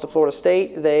their loss to Florida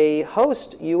State. They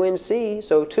host UNC,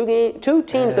 so two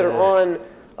teams that are on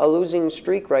a losing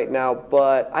streak right now.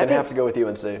 But I have to go with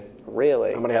UNC. Really?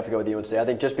 I'm going to have to go with UNC. I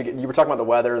think just because you were talking about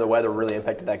the weather really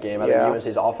impacted that game. I think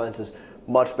UNC's offense is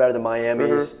much better than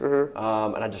Miami's. And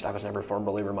I was never a firm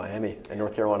believer in Miami and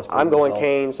North Carolina's. I'm going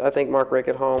Canes. I think Mark Rick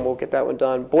at home will get that one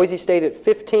done. Boise State at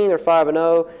 15. They're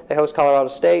 5-0. They host Colorado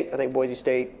State. I think Boise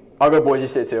State. I'll go Boise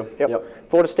State too. Yep.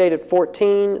 Florida State at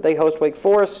 14. They host Wake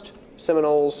Forest.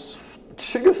 Seminoles.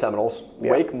 Should go Seminoles.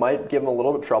 Yeah. Wake might give them a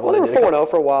little bit of trouble. Well, they were 4-0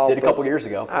 for a while. Did a couple years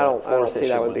ago. I don't see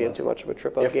that one being too much of a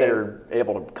trip up if game. they're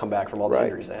able to come back from all the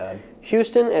injuries they had.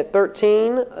 Houston at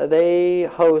 13. They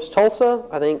host Tulsa.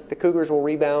 I think the Cougars will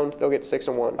rebound. They'll get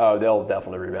 6-1. Oh, they'll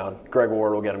definitely rebound. Greg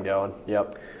Ward will get them going.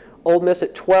 Yep. Ole Miss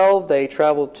at 12. They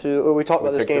travel to. We talked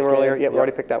about this game earlier. Yep, we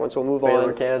already picked that one, so we'll move on.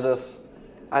 Baylor, Kansas.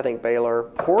 I think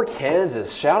Baylor. Poor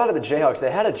Kansas. Shout out to the Jayhawks.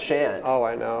 They had a chance. Oh,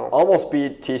 I know. Almost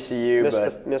beat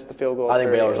TCU, missed the field goal. I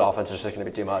think Baylor's offense is just going to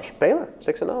be too much. Baylor,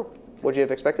 6-0. Would you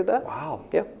have expected that? Wow.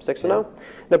 Yeah, 6-0.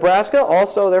 Nebraska,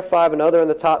 also, they're 5-0. They're in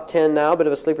the top 10 now, bit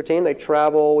of a sleeper team. They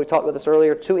travel, we talked about this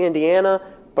earlier, to Indiana,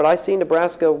 but I see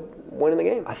Nebraska winning the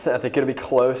game. I think it'll be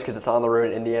close because it's on the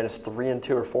road. Indiana's 3-2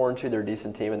 or 4-2. They're a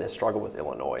decent team, and they struggled with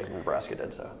Illinois. Nebraska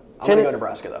did so. I'm going to go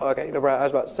Nebraska, though. Okay, Nebraska. I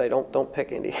was about to say, don't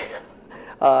pick Indiana.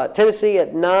 Tennessee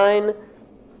at 9.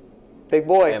 Big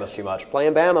boy. Bama's too much.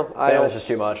 Playing Bama. Bama's just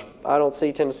too much. I don't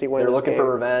see Tennessee winning They're this looking game.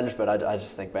 for revenge, but I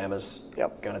just think Bama's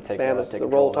going to take the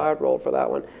roll tide roll for that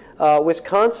one.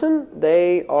 Wisconsin,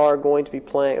 they are going to be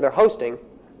playing. They're hosting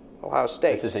Ohio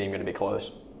State. This isn't even going to be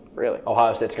close. Really?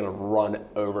 Ohio State's going to run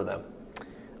over them.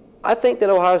 I think that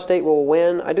Ohio State will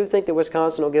win. I do think that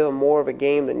Wisconsin will give them more of a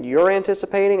game than you're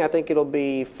anticipating. I think it'll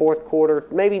be fourth quarter,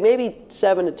 maybe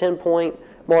 7 to 10 point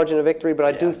margin of victory, but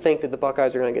I do think that the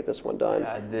Buckeyes are going to get this one done.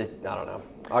 Yeah, I don't know.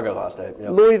 I'll go Ohio State.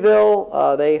 Yep.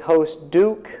 Louisville, they host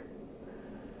Duke.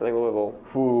 I think Louisville.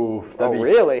 Ooh,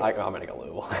 really? I'm going to go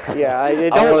Louisville. Yeah,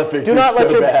 do not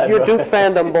let your Duke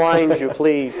fandom blind you,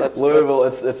 please. Louisville.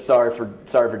 It's sorry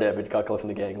for David Cutcliffe and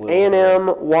the gang.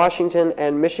 A&M, Washington,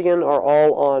 and Michigan are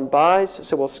all on byes,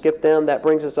 so we'll skip them. That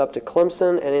brings us up to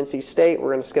Clemson and NC State.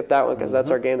 We're going to skip that one because that's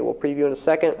our game that we'll preview in a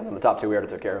second. And the top two we already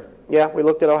took care of. Yeah, we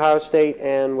looked at Ohio State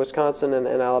and Wisconsin and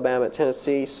Alabama at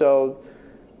Tennessee. So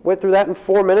went through that in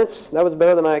 4 minutes. That was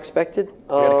better than I expected.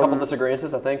 We had a couple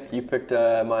disagreements, I think. You picked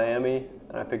Miami,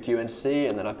 and I picked UNC,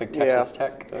 and then I picked Texas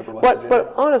Tech over West Virginia.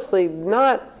 But honestly,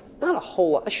 not a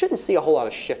whole lot. I shouldn't see a whole lot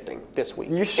of shifting this week.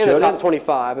 You shouldn't. In the top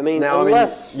 25. I mean,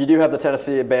 unless you do have the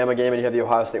Tennessee-Bama game, and you have the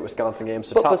Ohio State-Wisconsin game.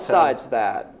 So but top besides 10.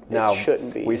 that, it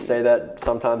shouldn't be. We say that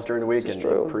sometimes during the week, and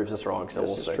true. it proves us wrong. So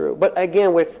this is true. But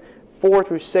again, with 4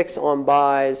 through 6 on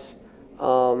byes,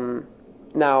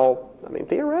 now, I mean,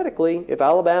 theoretically, if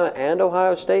Alabama and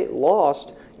Ohio State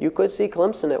lost, you could see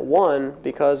Clemson at 1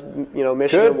 because,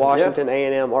 Michigan, Washington,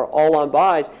 A&M are all on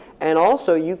byes. And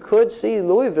also, you could see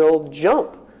Louisville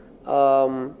jump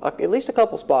at least a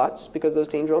couple spots because those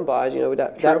teams are on byes.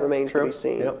 That remains to be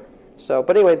seen. Yep. So,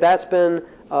 but anyway, that's been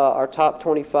our top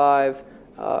 25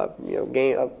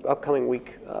 game upcoming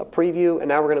week preview. And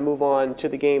now we're going to move on to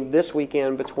the game this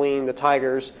weekend between the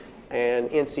Tigers and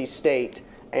NC State.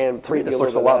 And preview this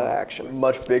looks a lot action.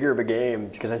 Much bigger of a game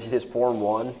because NC State's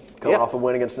 4-1, coming off a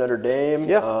win against Notre Dame.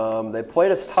 Yeah. They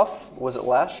played us tough. Was it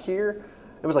last year?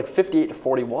 It was like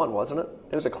 58-41, wasn't it?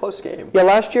 It was a close game. Yeah,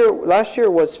 last year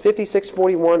was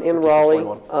 56-41 in Raleigh.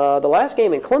 The last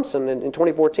game in Clemson in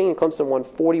 2014, Clemson won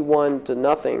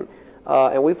 41-0,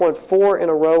 and we've won 4 in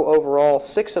a row overall,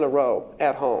 6 in a row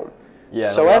at home.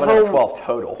 Yeah, so at home, 12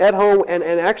 total. At home, and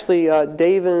actually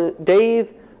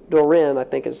Dave Doran, I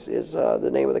think, is the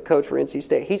name of the coach for NC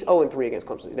State. He's 0-3 against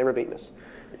Clemson. He's never beaten us.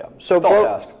 Yeah. So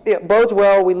bodes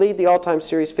well. We lead the all-time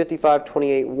series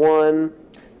 55-28-1.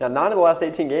 Now, 9 out of the last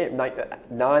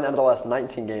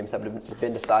 19 games have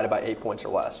been decided by 8 points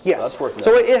or less. Yes. So that's worth it.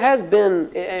 So it has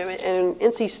been, and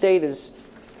NC State has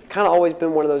kind of always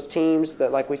been one of those teams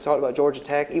that, like we talked about Georgia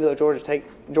Tech, even though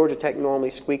Georgia Tech normally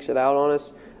squeaks it out on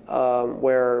us,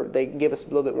 where they give us a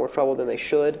little bit more trouble than they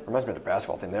should. Reminds me of the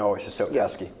basketball team. They're always just so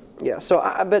pesky. Yeah. So,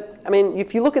 but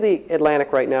if you look at the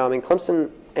Atlantic right now, Clemson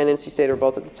and NC State are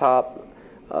both at the top.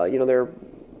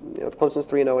 Clemson's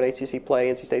 3-0 in ACC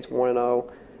play. NC State's 1-0.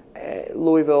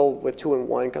 Louisville with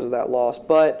 2-1 because of that loss.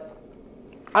 But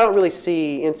I don't really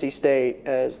see NC State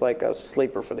as like a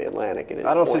sleeper for the Atlantic.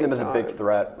 I don't see them as a big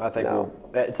threat. I think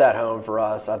it's at home for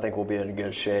us. I think we'll be in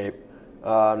good shape.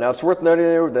 Now, it's worth noting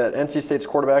there that NC State's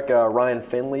quarterback, Ryan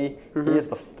Finley, he is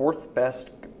the 4th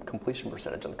best completion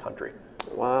percentage in the country.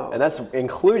 Wow. And that's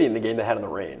including the game they had in the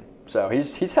rain. So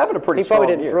he's having a pretty strong year. He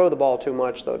probably didn't throw the ball too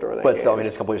much, though, during that game. But still, I mean,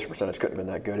 his completion percentage couldn't have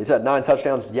been that good. He's had 9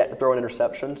 touchdowns, yet to throw an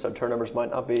interception, so turnovers might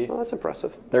not be. Well, that's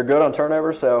impressive. They're good on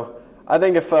turnovers, so I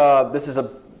think if this is a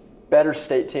better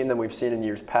state team than we've seen in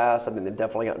years past, I mean, they've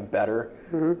definitely gotten better.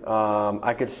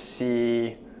 I could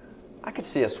see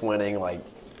us winning like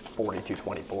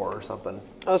 42-24 or something.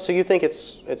 Oh, so you think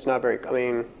it's not very? I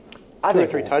mean, I two or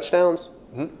think three touchdowns.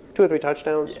 2 or 3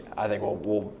 touchdowns. Yeah, I think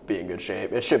we'll be in good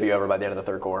shape. It should be over by the end of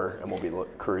the 3rd quarter, and we'll be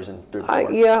cruising through the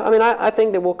 4th. Yeah, I mean, I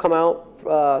think that we'll come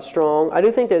out strong. I do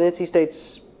think that NC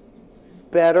State's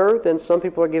better than some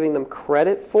people are giving them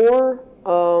credit for.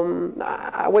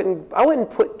 I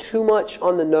wouldn't put too much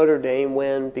on the Notre Dame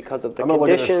win because of the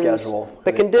conditions,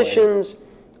 the conditions,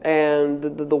 and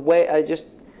the way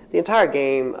the entire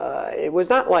game. It was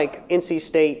not like NC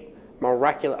State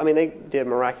miraculous. I mean, they did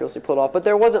miraculously pull it off, but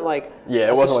there wasn't like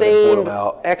a sustained,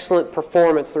 excellent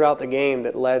performance throughout the game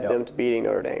that led them to beating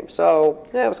Notre Dame. So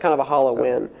yeah, it was kind of a hollow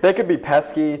win. They could be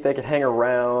pesky. They could hang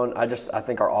around. I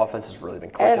think our offense has really been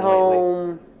clicking at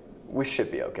home. Lately. We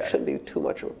should be okay. Shouldn't be too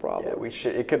much of a problem. Yeah, we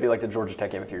should. It could be like the Georgia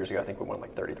Tech game a few years ago. I think we won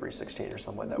like 33-16 or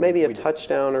something like that. Maybe a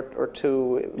touchdown or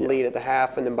two lead at the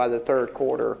half, and then by the 3rd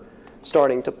quarter,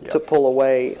 starting to pull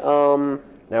away.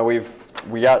 Now we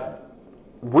got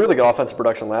really good offensive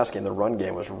production last game. The run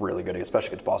game was really good, especially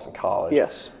against Boston College.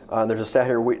 Yes. There's a stat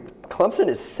here. Clemson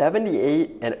is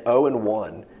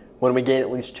 78-0-1 when we gain at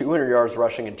least 200 yards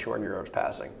rushing and 200 yards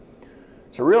passing.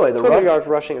 So really, 200 yards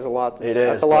rushing is a lot.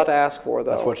 That's a lot to ask for, though.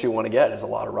 That's what you want to get is a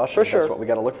lot of rushing. For sure. That's what we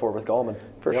got to look for with Gallman.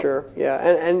 For sure. Yeah,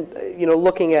 and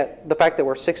looking at the fact that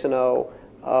we're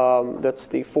 6-0, that's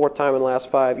the 4th time in the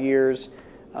last 5 years.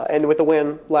 And with the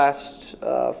win last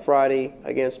Friday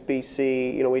against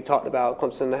BC, we talked about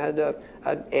Clemson had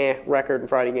an record in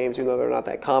Friday games, even though they're not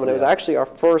that common. It was actually our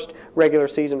first regular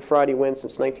season Friday win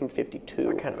since 1952.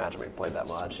 I can't imagine we played that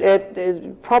much.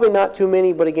 It probably not too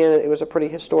many, but again, it was a pretty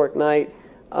historic night.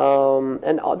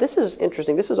 And this is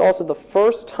interesting. This is also the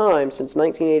first time since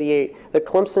 1988 that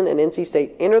Clemson and NC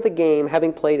State enter the game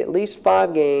having played at least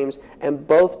 5 games and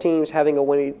both teams having a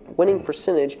winning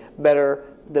percentage better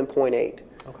than .8.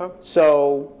 Okay.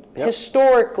 So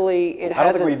historically, it hasn't. I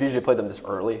don't think we've usually played them this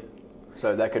early,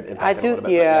 so that could impact it a little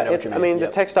bit. Yeah, I mean, the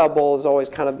Textile Bowl has always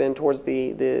kind of been towards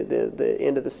the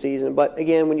end of the season. But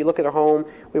again, when you look at our home,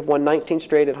 we've won 19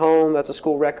 straight at home. That's a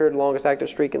school record, longest active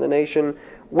streak in the nation.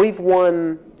 We've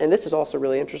won, and this is also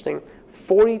really interesting,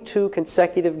 42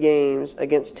 consecutive games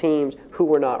against teams who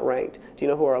were not ranked. Do you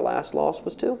know who our last loss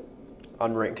was to?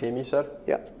 Unranked team, you said?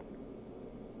 Yeah.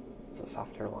 Is it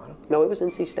South Carolina? No, it was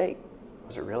NC State.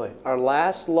 Was it really? Our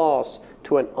last loss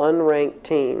to an unranked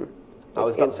team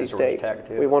was NC State.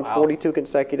 We won 42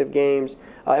 consecutive games,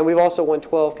 and we've also won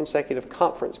 12 consecutive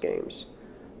conference games.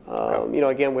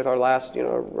 Again, with our last,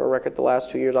 our record the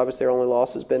last 2 years, obviously our only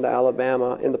loss has been to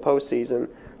Alabama in the postseason.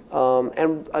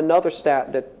 And another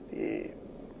stat that,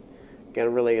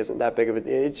 again, really isn't that big of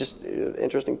it's just an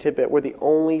interesting tidbit. We're the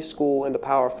only school in the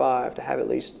Power 5 to have at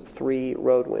least 3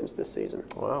 road wins this season.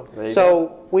 Wow.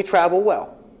 So we travel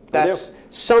well. That's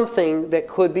something that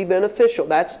could be beneficial.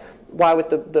 That's why with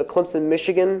the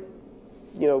Clemson-Michigan,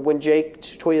 when Jake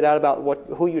tweeted out about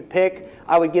who you'd pick,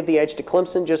 I would give the edge to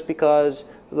Clemson just because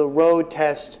the road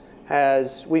test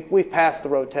we've passed the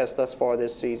road test thus far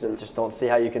this season. Just don't see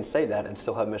how you can say that and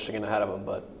still have Michigan ahead of them,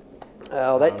 but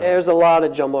there's a lot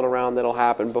of jumbling around that'll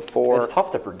happen before. It's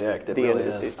tough to predict. It the really end of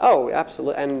the is. season. Oh,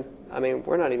 absolutely. And I mean,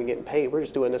 we're not even getting paid. We're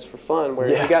just doing this for fun. Where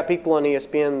you got people on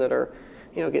ESPN that are,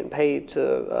 getting paid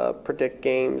to predict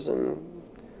games, and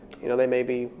they may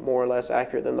be more or less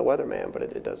accurate than the weatherman, but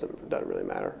it doesn't really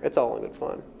matter. It's all in good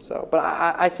fun. So, but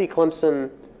I see Clemson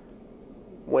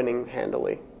winning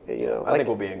handily. I think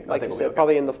we'll be in. Like you said,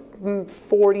 probably in the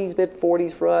 40s, mid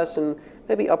 40s for us, and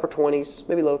maybe upper 20s,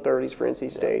 maybe low 30s for NC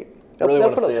State. They'll put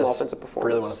up some offensive performance.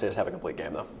 Really want to see us have a complete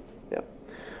game, though. Yeah.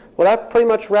 Well, that pretty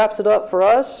much wraps it up for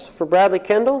us. For Bradley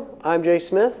Kendall, I'm Jay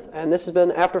Smith, and this has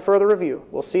been After Further Review.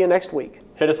 We'll see you next week.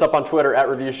 Hit us up on Twitter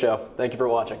 @ReviewShow. Thank you for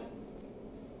watching.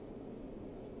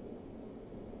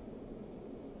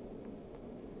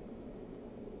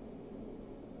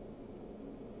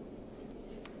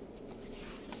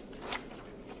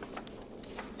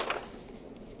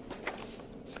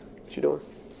 What you doing?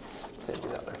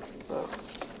 Sandy's out there. Oh.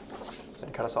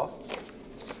 Sandy cut us off?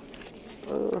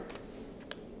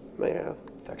 May have.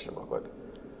 Text him real quick.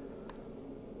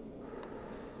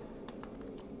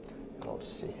 don't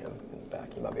see him in the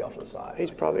back. He might be off to the side. He's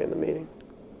probably in the meeting.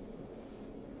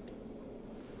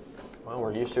 Well,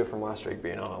 we're used to it from last week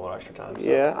being on a little extra time. So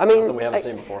yeah, I mean, something we haven't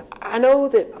seen before. I know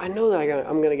that I'm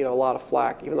going to get a lot of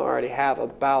flack, even though I already have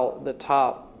about the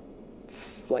top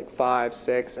like 5,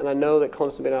 6, and I know that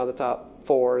Clemson being out of the top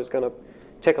 4 is going to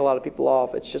tick a lot of people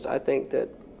off. It's just I think that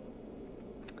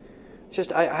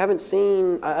I haven't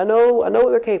seen. I know what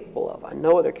they're capable of. I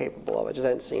know what they're capable of. I just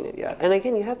haven't seen it yet. And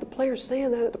again, you have the players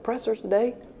saying that at the pressers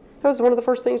today. That was one of the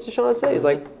first things Deshaun said. He's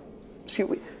like, "Shoot,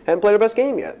 we haven't played our best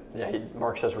game yet." Yeah,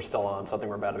 Mark says we're still on. Something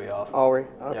we're about to be off. Oh, we?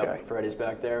 Okay. Yep, Freddie's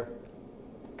back there.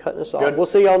 Cutting us off. Good. We'll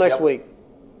see y'all next week.